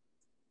rights,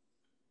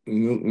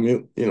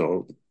 members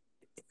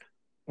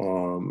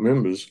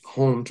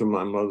home to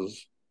my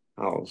mother's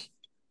house.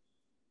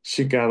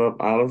 She got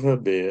up out of her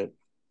bed,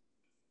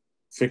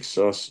 fixed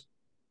us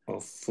a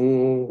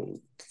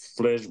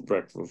full-fledged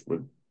breakfast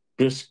with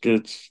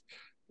biscuits,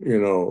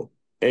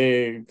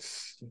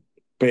 eggs,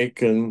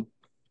 bacon,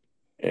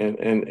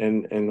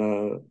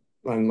 and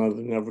my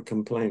mother never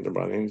complained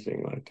about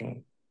anything like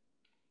that.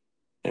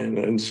 And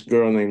this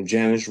girl named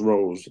Janice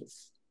Rose,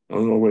 I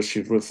don't know where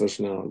she's with us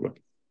now,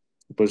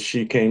 but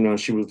she came down.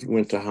 She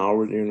went to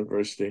Howard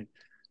University,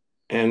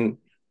 and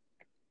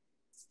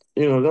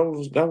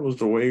that was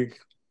the way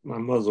my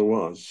mother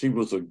was. She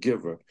was a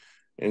giver,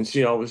 and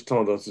she always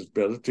taught us it's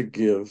better to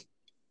give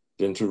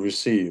than to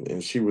receive.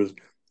 And she was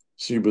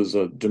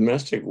a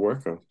domestic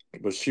worker,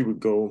 but she would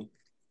go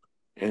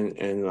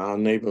and our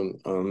neighbor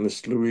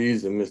Miss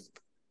Louise and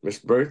Miss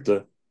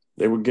Bertha,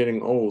 they were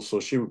getting old, so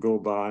she would go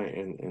by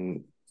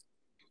and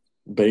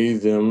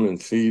bathe them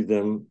and feed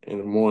them in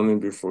the morning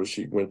before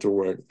she went to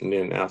work, and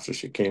then after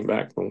she came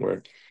back from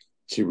work,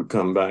 she would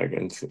come back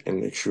and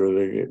make sure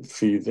they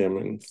feed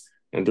them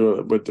and do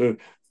it. But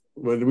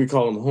we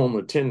call them home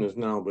attendants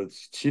now, but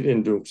she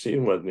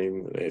wasn't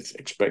even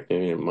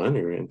expecting any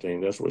money or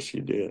anything. That's what she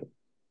did,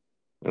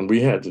 and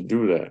we had to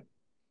do that.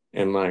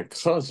 And my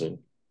cousin,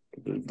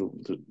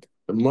 the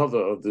mother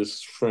of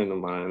this friend of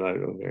mine, I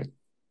don't know,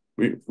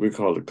 we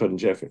called her Cousin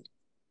Jeffy.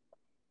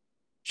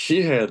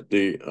 She had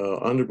the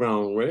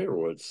Underground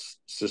Railroad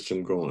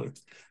system going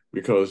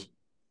because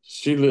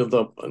she lived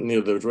up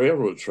near the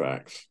railroad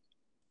tracks,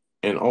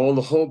 and all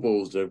the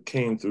hobos that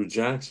came through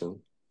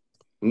Jackson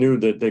knew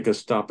that they could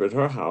stop at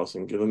her house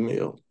and get a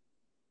meal.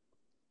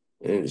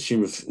 And she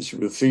would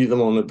feed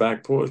them on the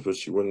back porch, but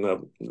she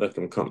wouldn't let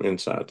them come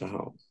inside the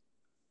house.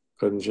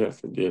 Cousin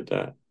Jeffy did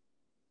that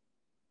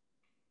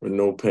with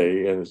no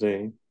pay,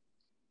 anything.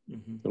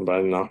 Mm-hmm.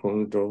 Somebody knock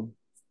on the door.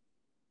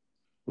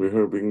 We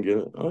heard we can get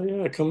it. Oh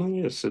yeah, come on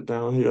here, sit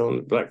down here on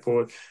the black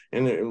porch.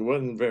 And it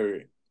wasn't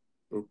the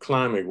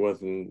climate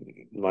wasn't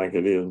like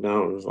it is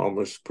now. It was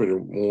almost pretty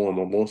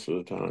warm most of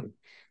the time.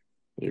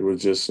 It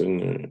was just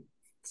in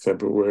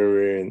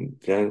February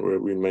and January,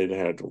 we may have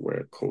had to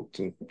wear coats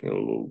and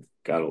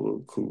got a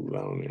little cool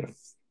down there.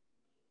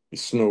 It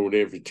snowed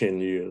every 10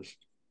 years.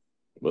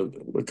 But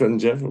Cousin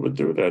Jeffy would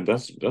do that.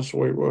 That's the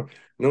way it was.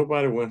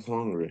 Nobody went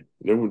hungry.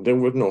 There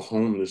was no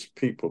homeless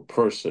people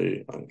per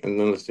se,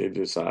 unless they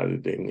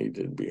decided they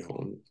needed to be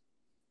homeless.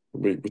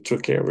 We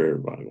took care of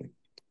everybody,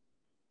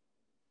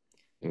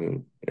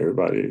 and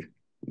everybody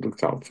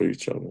looked out for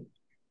each other.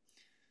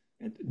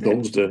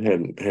 Those that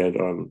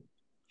had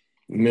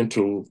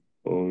mental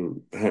or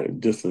had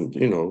different,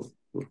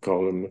 we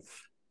call them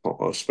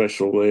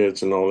special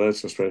eds and all that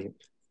special.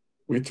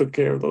 We took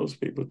care of those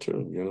people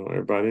too.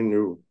 Everybody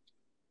knew.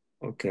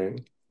 Okay,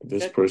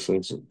 this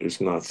person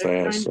is not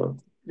fast.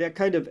 That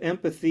kind of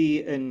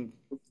empathy and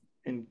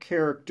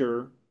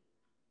character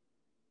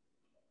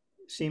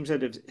seems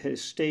that it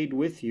has stayed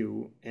with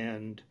you.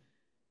 And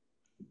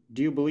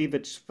do you believe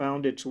it's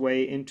found its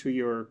way into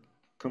your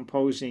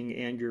composing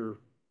and your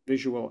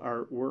visual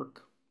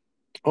artwork?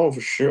 Oh,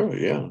 for sure,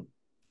 yeah.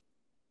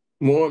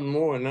 More and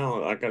more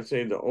now, like I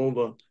say, the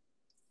older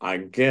I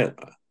get,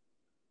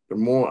 the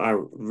more I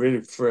really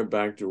refer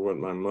back to what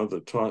my mother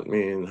taught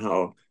me and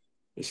how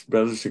it's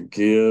better to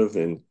give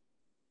and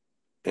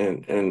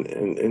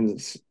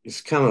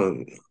it's kind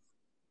of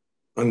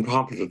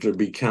unpopular to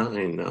be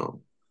kind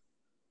now.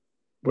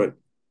 But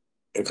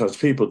because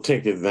people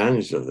take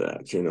advantage of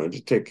that,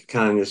 to take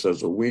kindness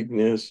as a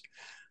weakness.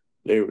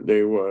 They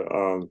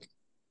were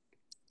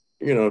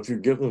if you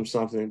give them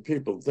something,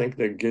 people think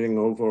they're getting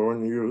over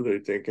on you. They're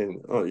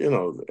thinking, oh,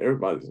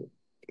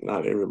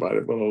 not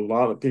everybody, but a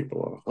lot of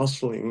people are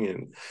hustling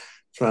and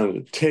trying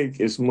to take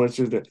as much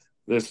as that.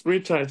 There's 3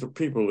 types of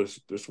people.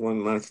 This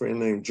one, my friend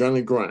named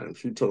Johnny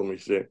Grimes, he told me,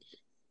 he said,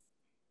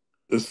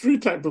 there's 3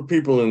 types of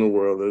people in the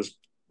world. There's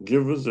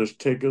givers, there's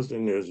takers,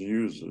 and there's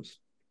users.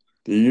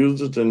 The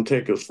users and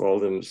takers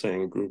fall in the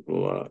same group a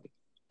lot,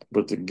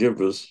 but the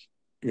givers,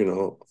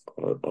 are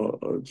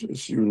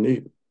just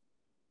unique.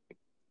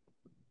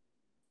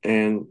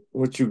 And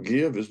what you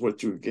give is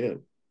what you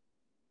get.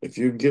 If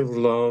you give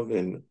love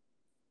and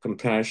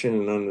compassion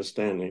and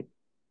understanding,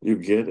 you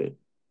get it.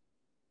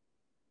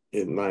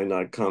 It might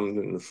not come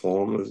in the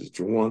form that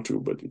you want to,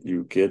 but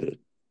you get it.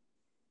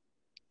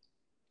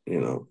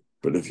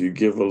 But if you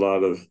give a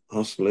lot of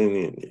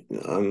hustling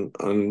and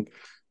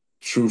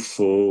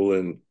untruthful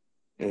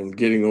and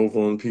getting over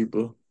on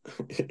people,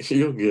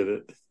 you'll get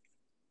it.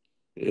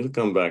 It'll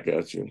come back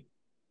at you.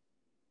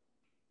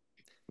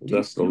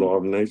 That's the law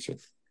of nature.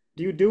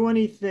 Do you do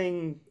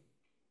anything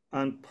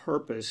on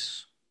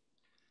purpose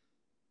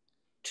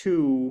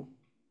to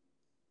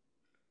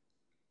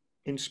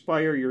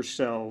inspire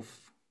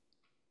yourself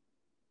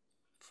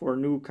for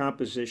new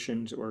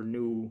compositions or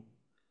new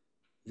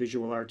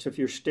visual arts. If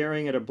you're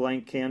staring at a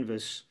blank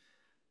canvas,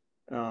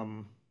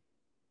 um,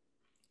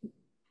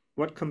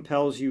 what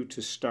compels you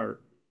to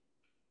start?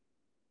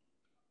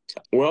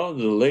 Well,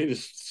 the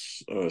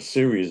latest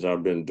series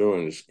I've been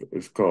doing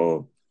is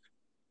called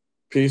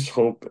Peace,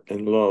 Hope,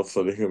 and Love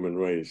for the Human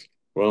Race.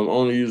 Well, I'm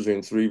only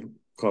using three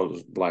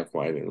colors, black,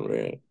 white, and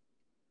red.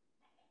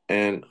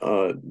 And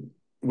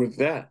with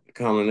that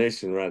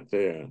combination right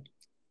there,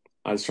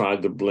 I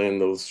tried to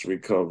blend those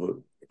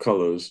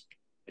colors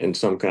in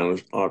some kind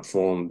of art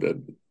form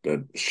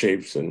that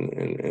shapes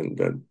and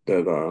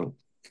that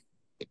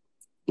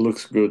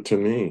looks good to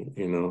me,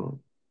 you know.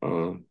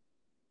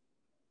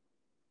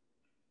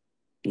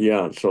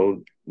 Yeah,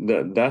 so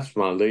that's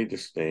my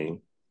latest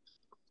thing.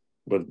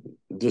 But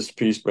this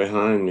piece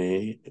behind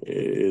me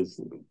is,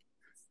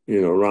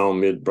 around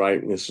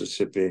Mid-Bright,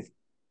 Mississippi.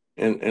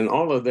 And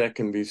all of that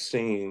can be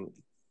seen,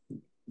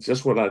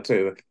 just what I tell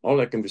you, all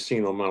that can be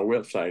seen on my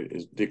website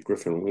is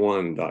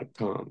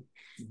dickgriffin1.com.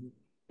 Mm-hmm.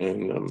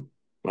 And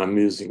my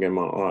music and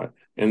my art.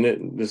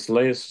 And this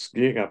latest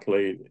gig I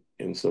played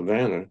in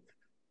Savannah,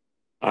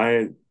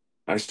 I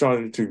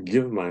started to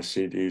give my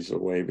CDs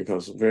away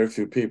because very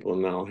few people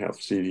now have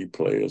CD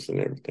players and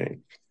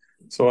everything.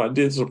 So I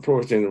did some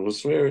approach, and it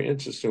was very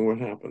interesting what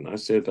happened. I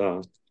said,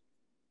 you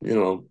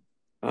know,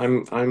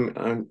 I'm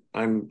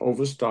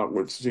overstocked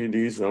with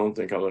CDs. I don't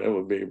think I'll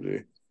ever be able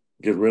to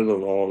get rid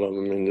of all of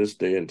them in this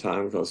day and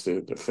time because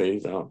they're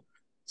phased out.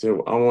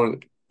 So I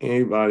want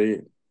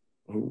anybody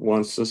who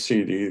wants a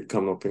CD to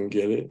come up and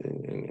get it,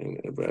 and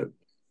but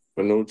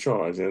for no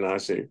charge. And I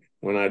say,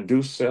 when I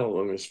do sell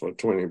them, it's for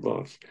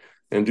 $20.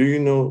 And do you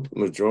know,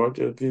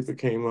 majority of people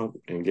came up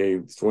and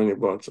gave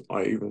 $20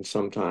 or even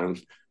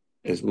sometimes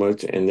as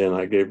much, and then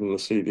I gave them a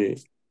CD.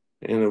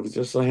 And it was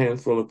just a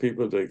handful of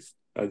people that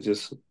I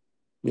just,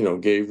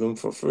 gave them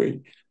for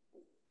free.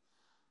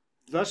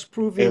 Thus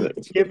proving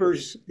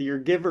your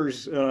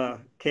givers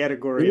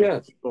category of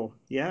Yes, people.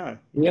 Yeah.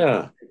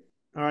 yeah.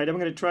 All right, I'm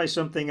going to try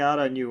something out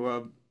on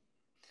you,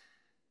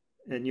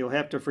 and you'll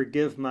have to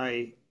forgive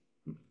my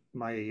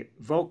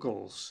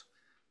vocals,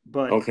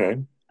 but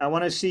Okay. I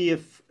want to see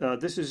if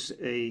this is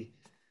a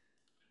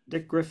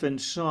Dick Griffin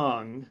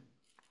song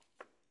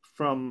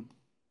from.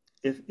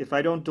 If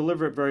I don't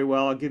deliver it very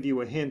well, I'll give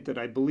you a hint that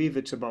I believe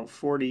it's about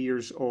 40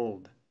 years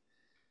old.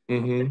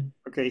 Mm-hmm.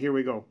 Okay, here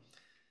we go.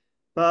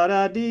 Ba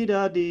da dee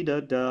da dee da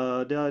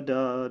da da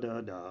da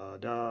da da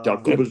da.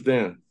 Jacuba's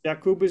Dance.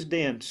 Jacuba's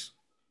Dance.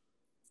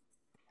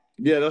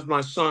 Yeah, that's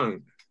my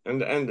son.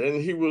 And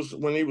he was,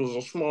 when he was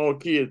a small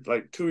kid,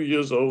 like 2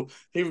 years old,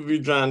 he would be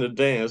trying to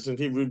dance and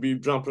he would be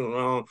jumping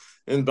around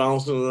and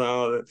bouncing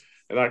around,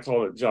 and I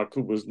call it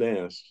Jacuba's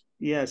Dance.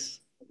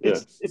 Yes,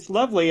 Yeah. it's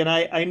lovely, and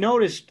I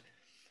noticed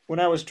when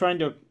I was trying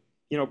to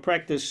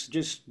practice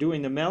just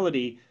doing the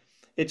melody,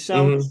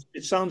 Mm-hmm.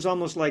 it sounds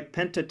almost like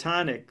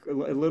pentatonic,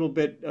 a little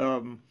bit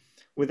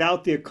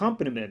without the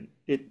accompaniment.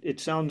 It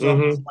sounds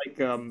almost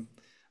Mm-hmm. like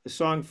a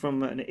song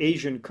from an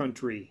Asian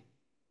country.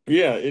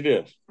 Yeah, it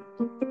is.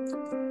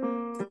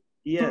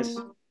 Yes.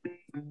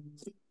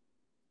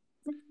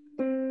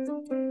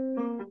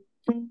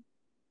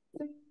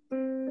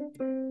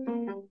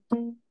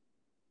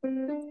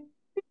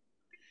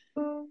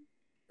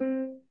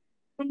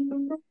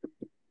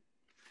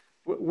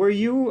 Were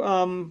you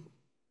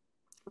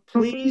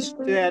pleased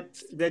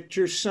that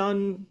your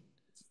son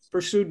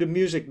pursued the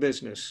music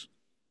business?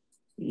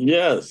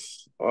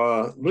 Yes.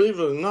 Believe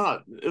it or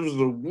not, it was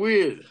a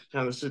weird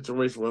kind of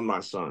situation with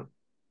my son.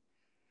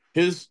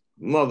 His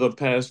mother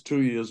passed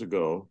 2 years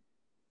ago,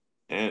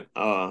 and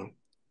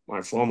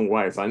my former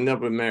wife, I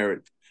never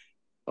married.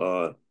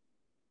 Uh,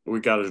 we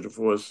got a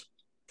divorce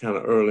kind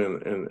of early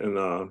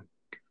in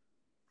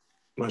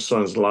my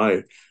son's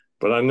life,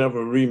 but I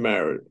never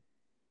remarried.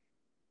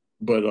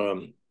 But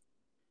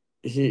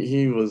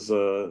he was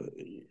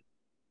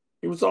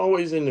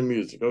always into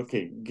music.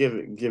 Okay, give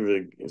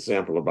an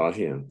example about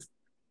him.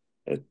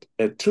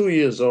 At 2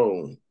 years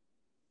old,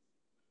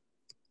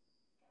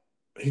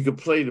 he could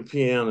play the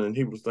piano and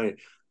he was saying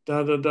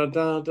da da da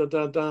da da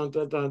da da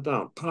da da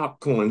da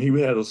popcorn. He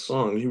had a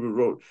song. He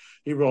wrote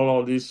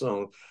all these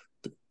songs,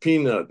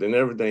 Peanut and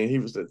everything. He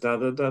was the da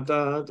da da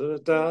da da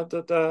da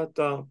da da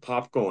da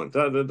popcorn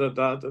da da da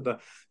da da da.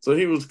 So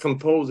he was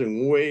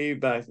composing way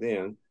back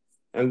then.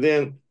 And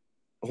then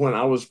when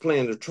I was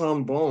playing the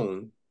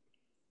trombone,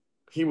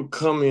 he would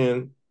come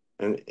in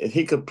and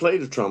he could play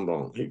the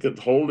trombone. He could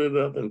hold it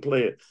up and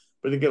play it,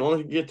 but he could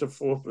only get to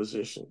fourth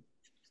position.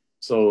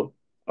 So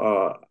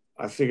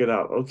I figured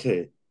out,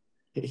 okay,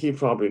 he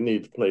probably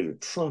needs to play the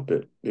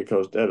trumpet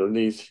because that at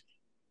least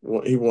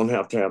he won't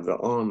have to have the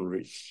arm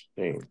reach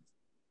thing.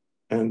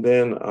 And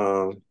then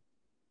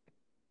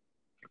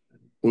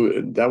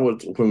that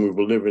was when we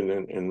were living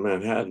in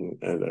Manhattan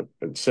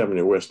at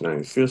 70 West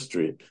 95th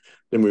Street.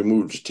 Then we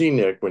moved to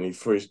Teaneck when he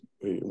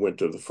went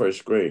to the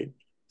first grade.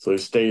 So he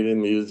stayed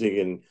in music,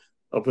 and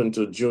up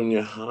until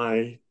junior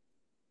high,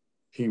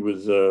 he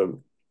was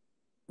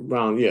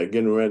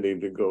getting ready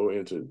to go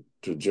into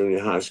junior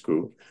high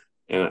school.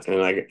 And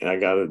I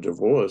got a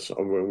divorce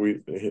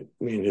when me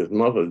and his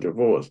mother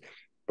divorced.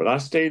 But I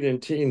stayed in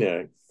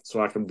Teaneck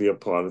so I could be a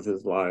part of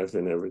his life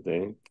and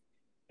everything.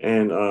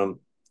 And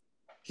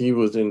he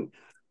was in,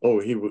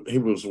 he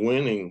was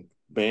winning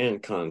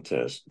band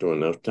contests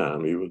during that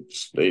time. He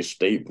was a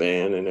state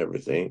band and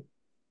everything.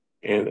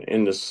 And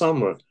in the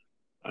summer,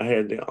 I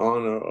had the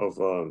honor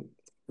of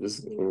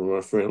this.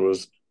 My friend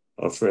was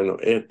a friend of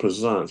Ed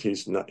Pazant.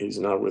 He's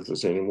not with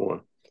us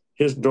anymore.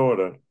 His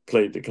daughter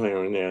played the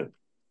clarinet,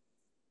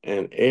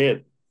 and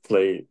Ed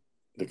played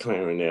the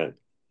clarinet,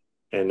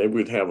 and they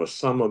would have a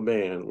summer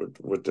band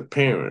with the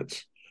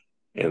parents,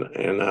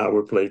 and I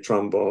would play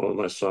trombone.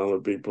 My son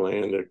would be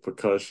playing the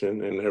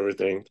percussion and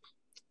everything,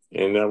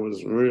 and that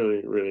was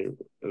really, really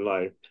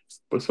life.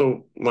 But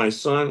so my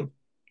son,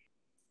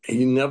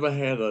 he never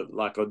had a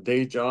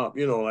day job,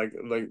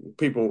 like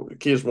people,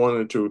 kids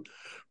wanted to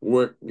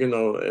work, at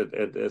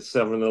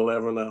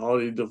 7-Eleven and all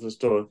these different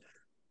stores.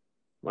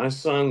 My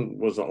son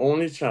was the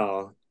only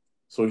child,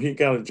 so he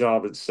got a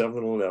job at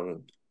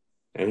 7-Eleven,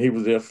 and he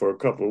was there for a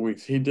couple of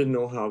weeks. He didn't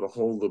know how to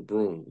hold the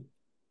broom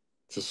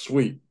to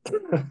sweep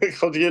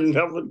because he had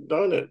never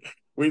done it.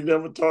 We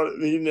never taught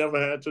it. He never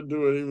had to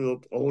do it. He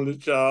was the only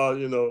child,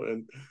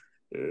 and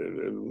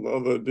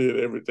mother did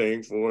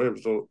everything for him.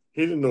 So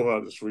he didn't know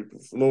how to sweep the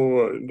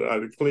floor and how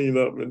to clean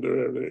up and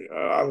do everything.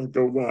 I would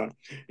go by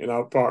and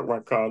I'll park my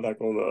car like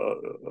on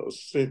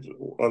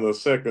a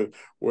second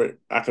where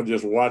I could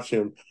just watch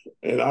him,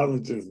 and I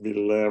would just be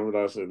laughing.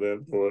 I said,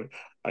 "That boy,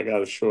 I got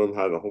to show him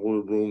how to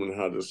hold the room and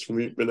how to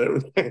sweep and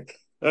everything."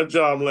 That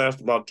job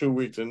lasted about 2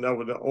 weeks, and that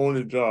was the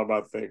only job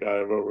I think I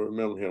ever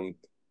remember him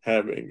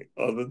having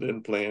other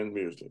than playing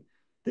music.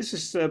 This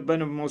has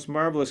been a most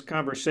marvelous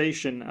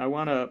conversation. I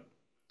want to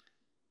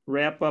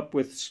wrap up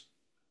with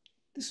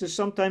this is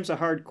sometimes a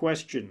hard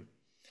question.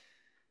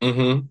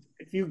 Mm-hmm.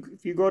 If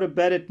you go to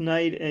bed at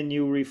night and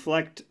you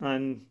reflect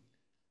on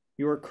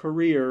your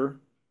career,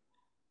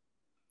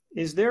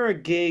 is there a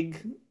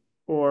gig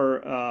or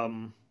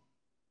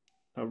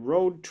a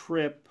road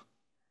trip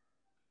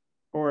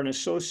or an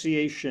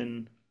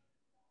association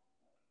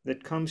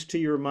that comes to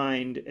your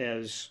mind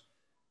as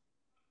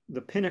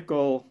the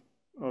pinnacle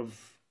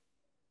of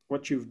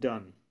what you've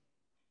done?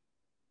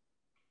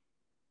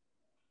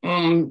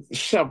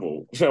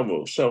 Several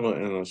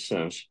in a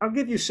sense. I'll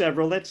give you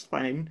several. That's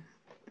fine.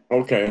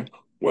 Okay.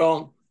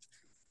 Well,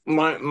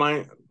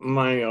 my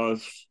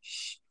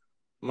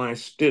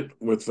stint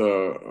with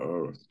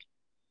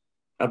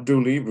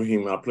Abdul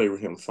Ibrahim, I played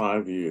with him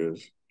 5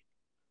 years.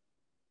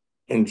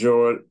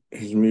 Enjoyed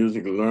his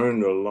music,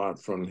 learned a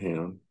lot from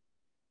him.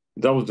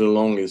 That was the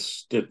longest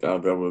stint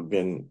I've ever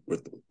been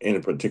with any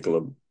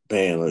particular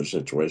band or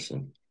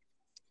situation.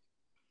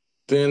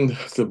 Then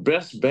the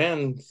best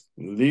band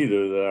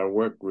leader that I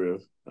worked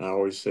with, I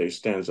always say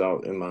stands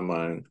out in my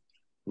mind,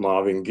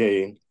 Marvin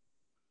Gaye,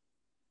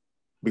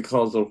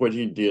 because of what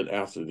he did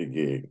after the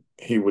gig.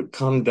 He would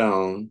come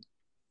down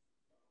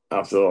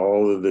after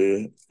all of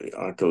the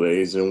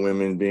accolades and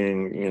women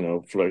being,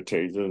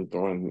 flirtated and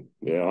throwing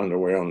their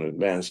underwear on the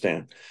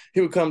bandstand.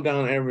 He would come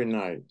down every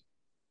night,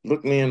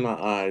 look me in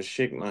my eyes,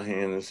 shake my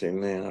hand, and say,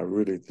 "Man, I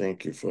really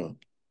thank you for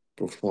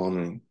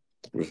performing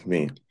with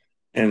me."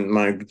 And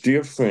my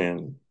dear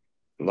friend,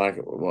 like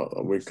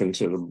well, we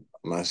consider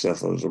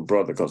myself as a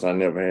brother because I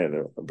never had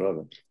a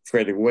brother,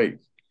 Freddie Waite.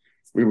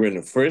 We were in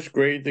the first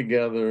grade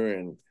together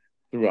and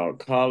throughout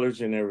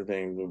college and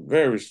everything, a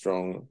very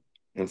strong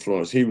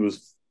influence. He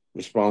was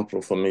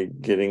responsible for me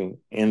getting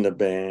in the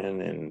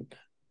band and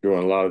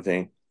doing a lot of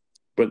things.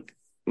 But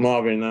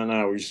Marvin and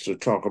I used to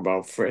talk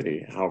about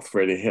Freddie, how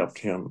Freddie helped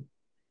him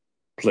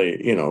play,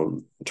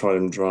 taught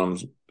him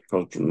drums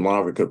because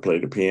Marvin could play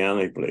the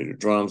piano, he played the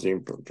drums, he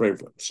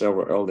played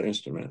several other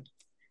instruments.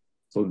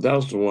 So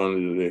that's one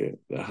of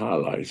the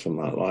highlights of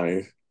my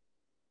life.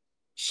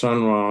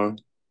 Sun Ra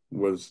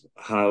was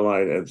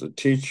highlighted as a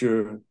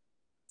teacher,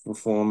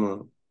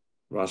 performer.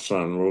 My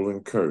son,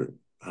 Roland Kirk,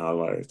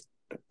 highlight.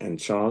 And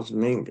Charles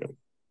Mingus,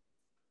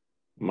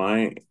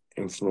 my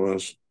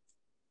influence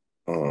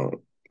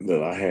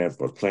that I had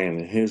for playing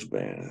in his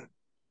band.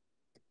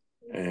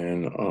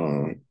 And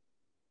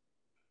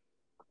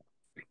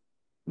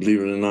believe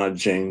it or not,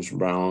 James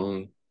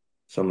Brown,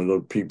 some of the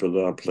people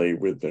that I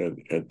played with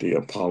at the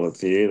Apollo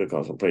Theater,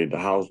 because I played the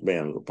house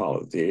band at the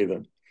Apollo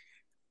Theater.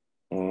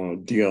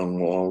 Dionne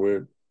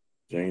Warwick,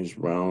 James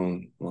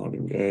Brown,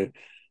 Marvin Gaye.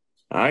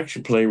 I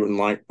actually played with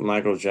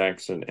Michael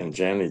Jackson and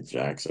Janet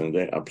Jackson.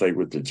 I played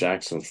with the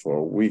Jacksons for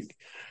a week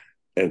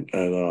at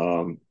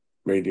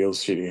Radio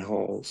City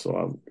Hall, so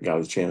I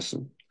got a chance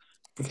to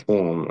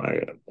perform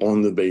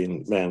on the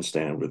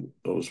bandstand with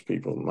those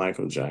people,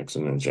 Michael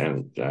Jackson and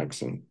Janet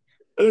Jackson.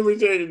 And let me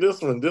tell you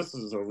this one. This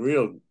is a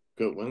real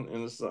good one,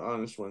 and it's the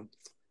honest one.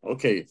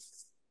 Okay,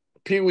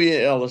 Pee Wee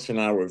Ellis and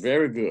I were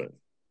very good.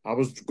 I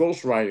was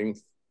ghostwriting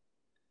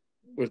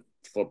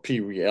for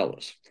Pee Wee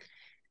Ellis.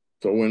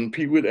 So when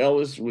Pee Wee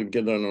Ellis would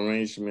get an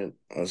arrangement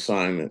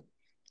assignment,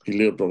 he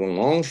lived on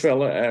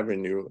Longfellow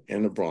Avenue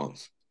in the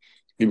Bronx.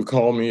 He would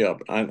call me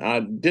up. I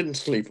didn't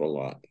sleep a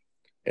lot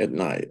at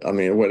night. I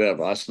mean,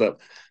 whatever. I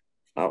slept.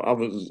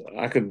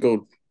 I could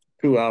go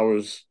 2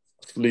 hours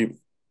sleep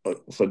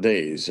for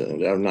days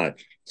every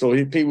night. So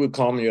he would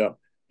call me up,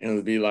 and it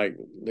would be like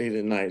late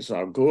at night. So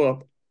I'd go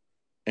up,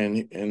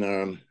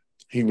 and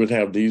he would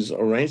have these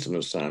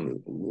arrangement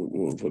assignments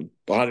with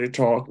Body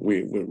Talk.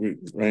 We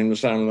ran the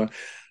assignment,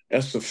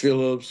 Esther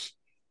Phillips,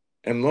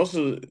 and most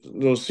of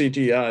those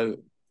CTI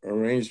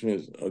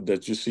arrangements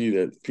that you see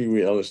that Pee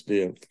Wee Ellis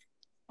did,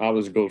 I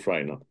was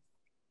ghostwriting.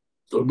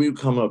 So we would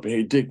come up,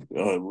 hey Dick,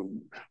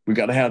 we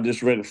got to have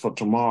this ready for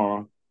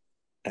tomorrow,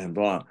 and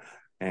blah.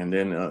 And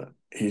then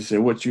he said,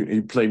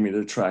 he played me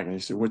the track, and he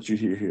said, what you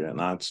hear here? And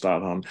I'd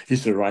start humming. He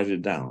said, write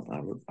it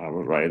down. I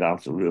would write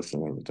out the riffs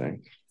and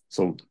everything.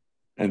 So,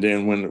 and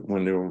then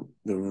when the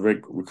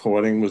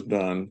recording was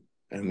done,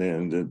 and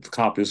then the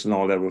copies and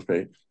all that was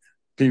paid,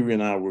 Pee Wee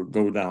and I would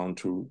go down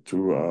to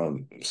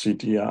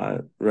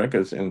CTI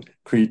Records, and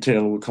Creed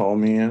Taylor would call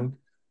me in,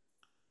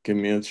 give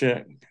me a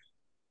check,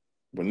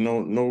 but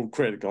no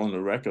credit on the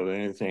record or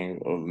anything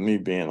of me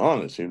being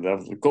honest. That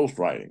was the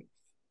ghostwriting.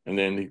 And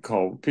then he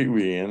called Pee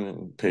Wee in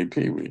and paid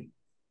Pee Wee.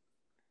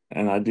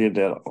 And I did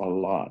that a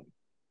lot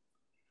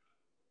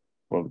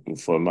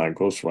for my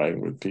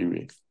ghostwriting with Pee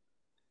Wee.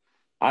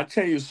 I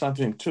tell you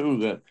something, too,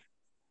 that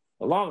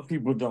a lot of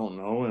people don't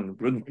know and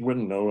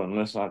wouldn't know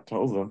unless I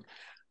told them.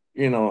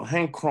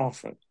 Hank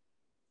Crawford.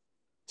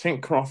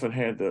 Hank Crawford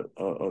had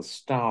a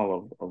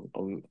style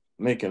of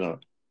making a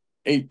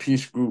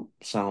 8-piece group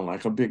sound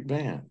like a big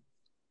band.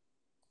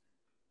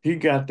 He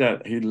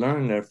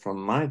learned that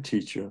from my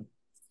teacher,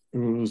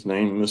 whose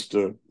name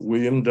Mr.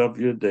 William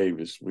W.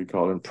 Davis. We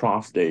call him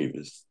Prof.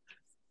 Davis.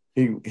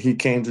 He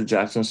came to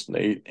Jackson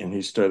State, and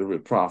he studied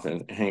with Prof.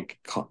 And Hank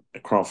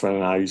Crawford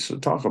and I used to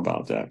talk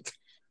about that.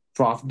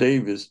 Prof.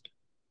 Davis,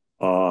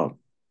 probably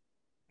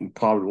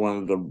one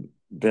of the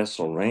best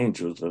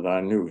arrangers that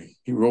I knew.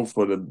 He wrote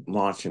for the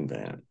marching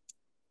band,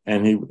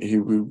 and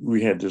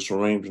we had this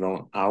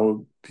arrangement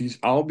on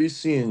I'll be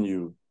seeing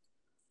you,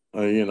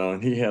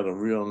 and he had a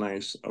real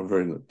nice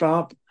version.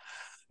 Bop,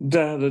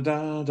 da da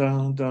da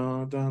da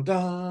da da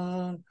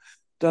da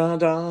da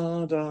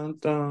da da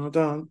da da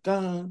da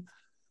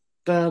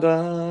da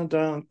da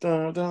da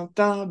da da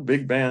da,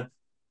 big band,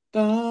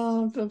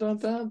 da da da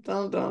da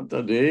da da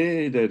da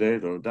da da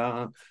da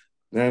da,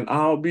 and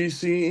I'll be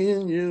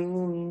seeing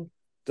you,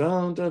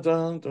 da da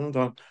da da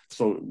da.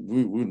 So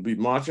we would be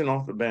marching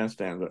off the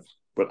bandstand,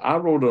 but I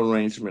wrote an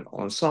arrangement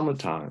on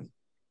Summertime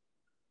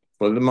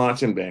for the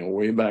marching band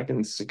way back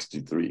in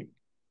 '63.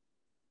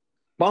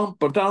 So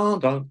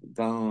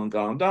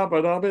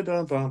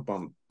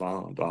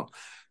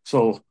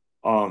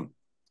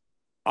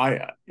I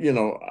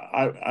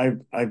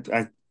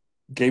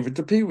gave it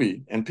to Pee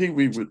Wee, and Pee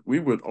Wee we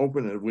would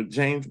open it with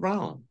James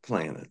Brown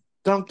playing it,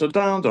 dum dum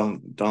dum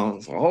dum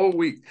dum, for a whole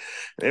week.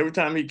 And every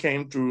time he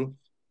came through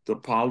the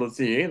Apollo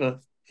Theater,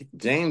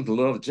 James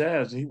loved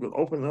jazz, and he would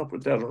open up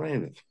with that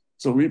arrangement.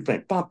 So we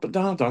play dum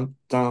dum dum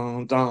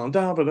dum dum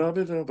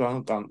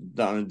dum dum,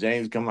 and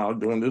James come out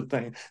doing this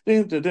thing,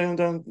 dum dum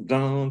dum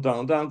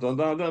dum dum dum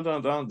dum dum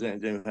dum dum.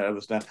 James had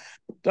us down,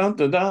 dum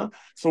dum dum.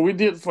 So we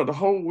did it for the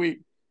whole week,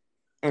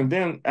 and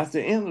then at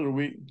the end of the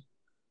week,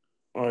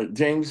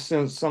 James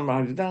sent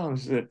somebody down and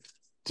said,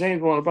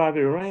 James want to buy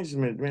the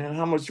arrangement, man.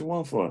 How much you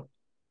want for it?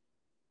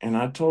 And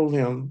I told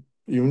him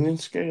union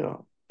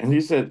scale. And he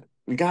said,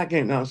 the guy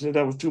came down and said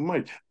that was too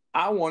much.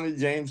 I wanted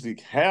James to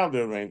have the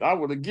arrangement. I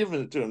would have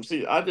given it to him.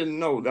 See, I didn't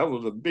know. That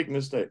was a big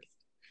mistake.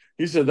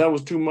 He said that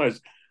was too much.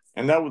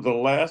 And that was the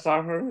last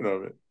I heard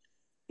of it.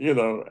 And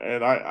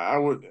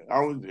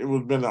it would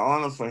have been an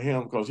honor for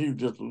him because he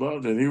just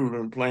loved it. He would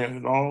have been playing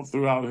it all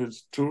throughout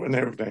his tour and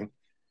everything.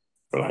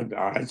 But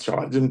I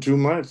charged him too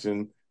much,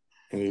 and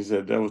he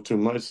said that was too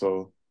much.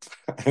 So,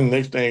 and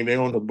next thing they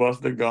on the bus,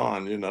 they're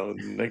gone.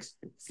 Next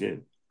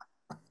kid.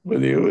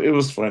 But it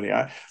was funny.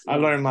 I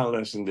learned my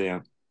lesson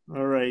then.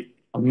 All right.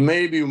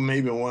 Maybe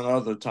one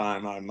other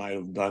time I might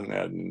have done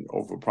that and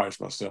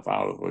overpriced myself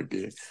out of a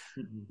gig.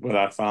 Mm-hmm. But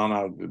I found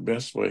out the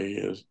best way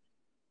is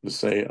to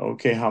say,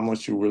 okay, how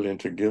much you willing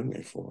to give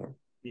me for it?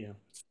 Yeah.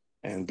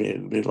 And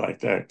be like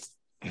that.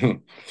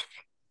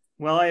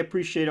 Well, I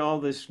appreciate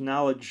all this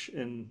knowledge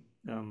and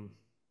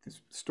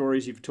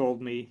stories you've told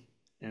me,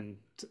 and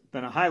it's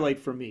been a highlight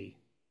for me.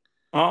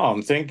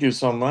 Oh, thank you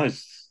so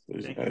much.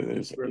 It's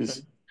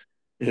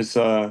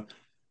the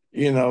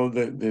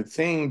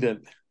thing that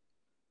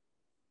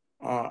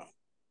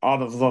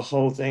out of the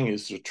whole thing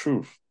is the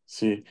truth.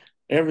 See,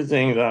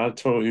 everything that I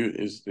told you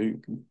is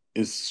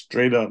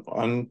straight up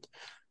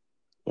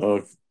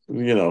the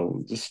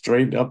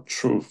straight up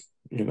truth.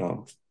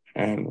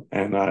 And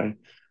I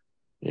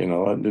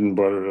I didn't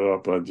butter it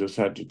up. I just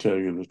had to tell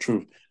you the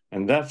truth.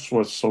 And that's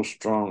what's so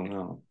strong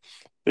now.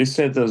 They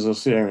said there's a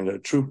saying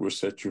that truth will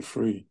set you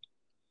free,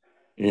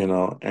 and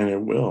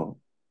it will.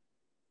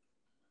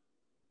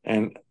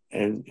 And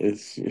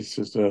it's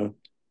just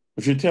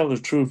if you tell the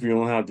truth, you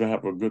don't have to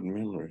have a good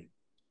memory.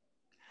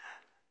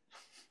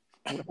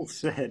 Well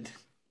said.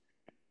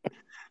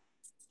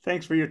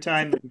 Thanks for your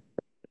time.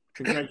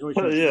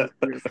 Congratulations. Yeah.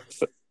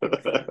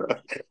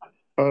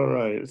 All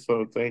right.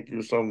 So thank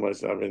you so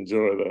much. I've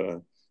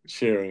enjoyed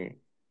sharing,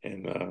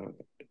 and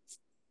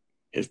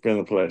It's been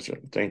a pleasure.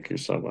 Thank you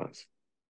so much.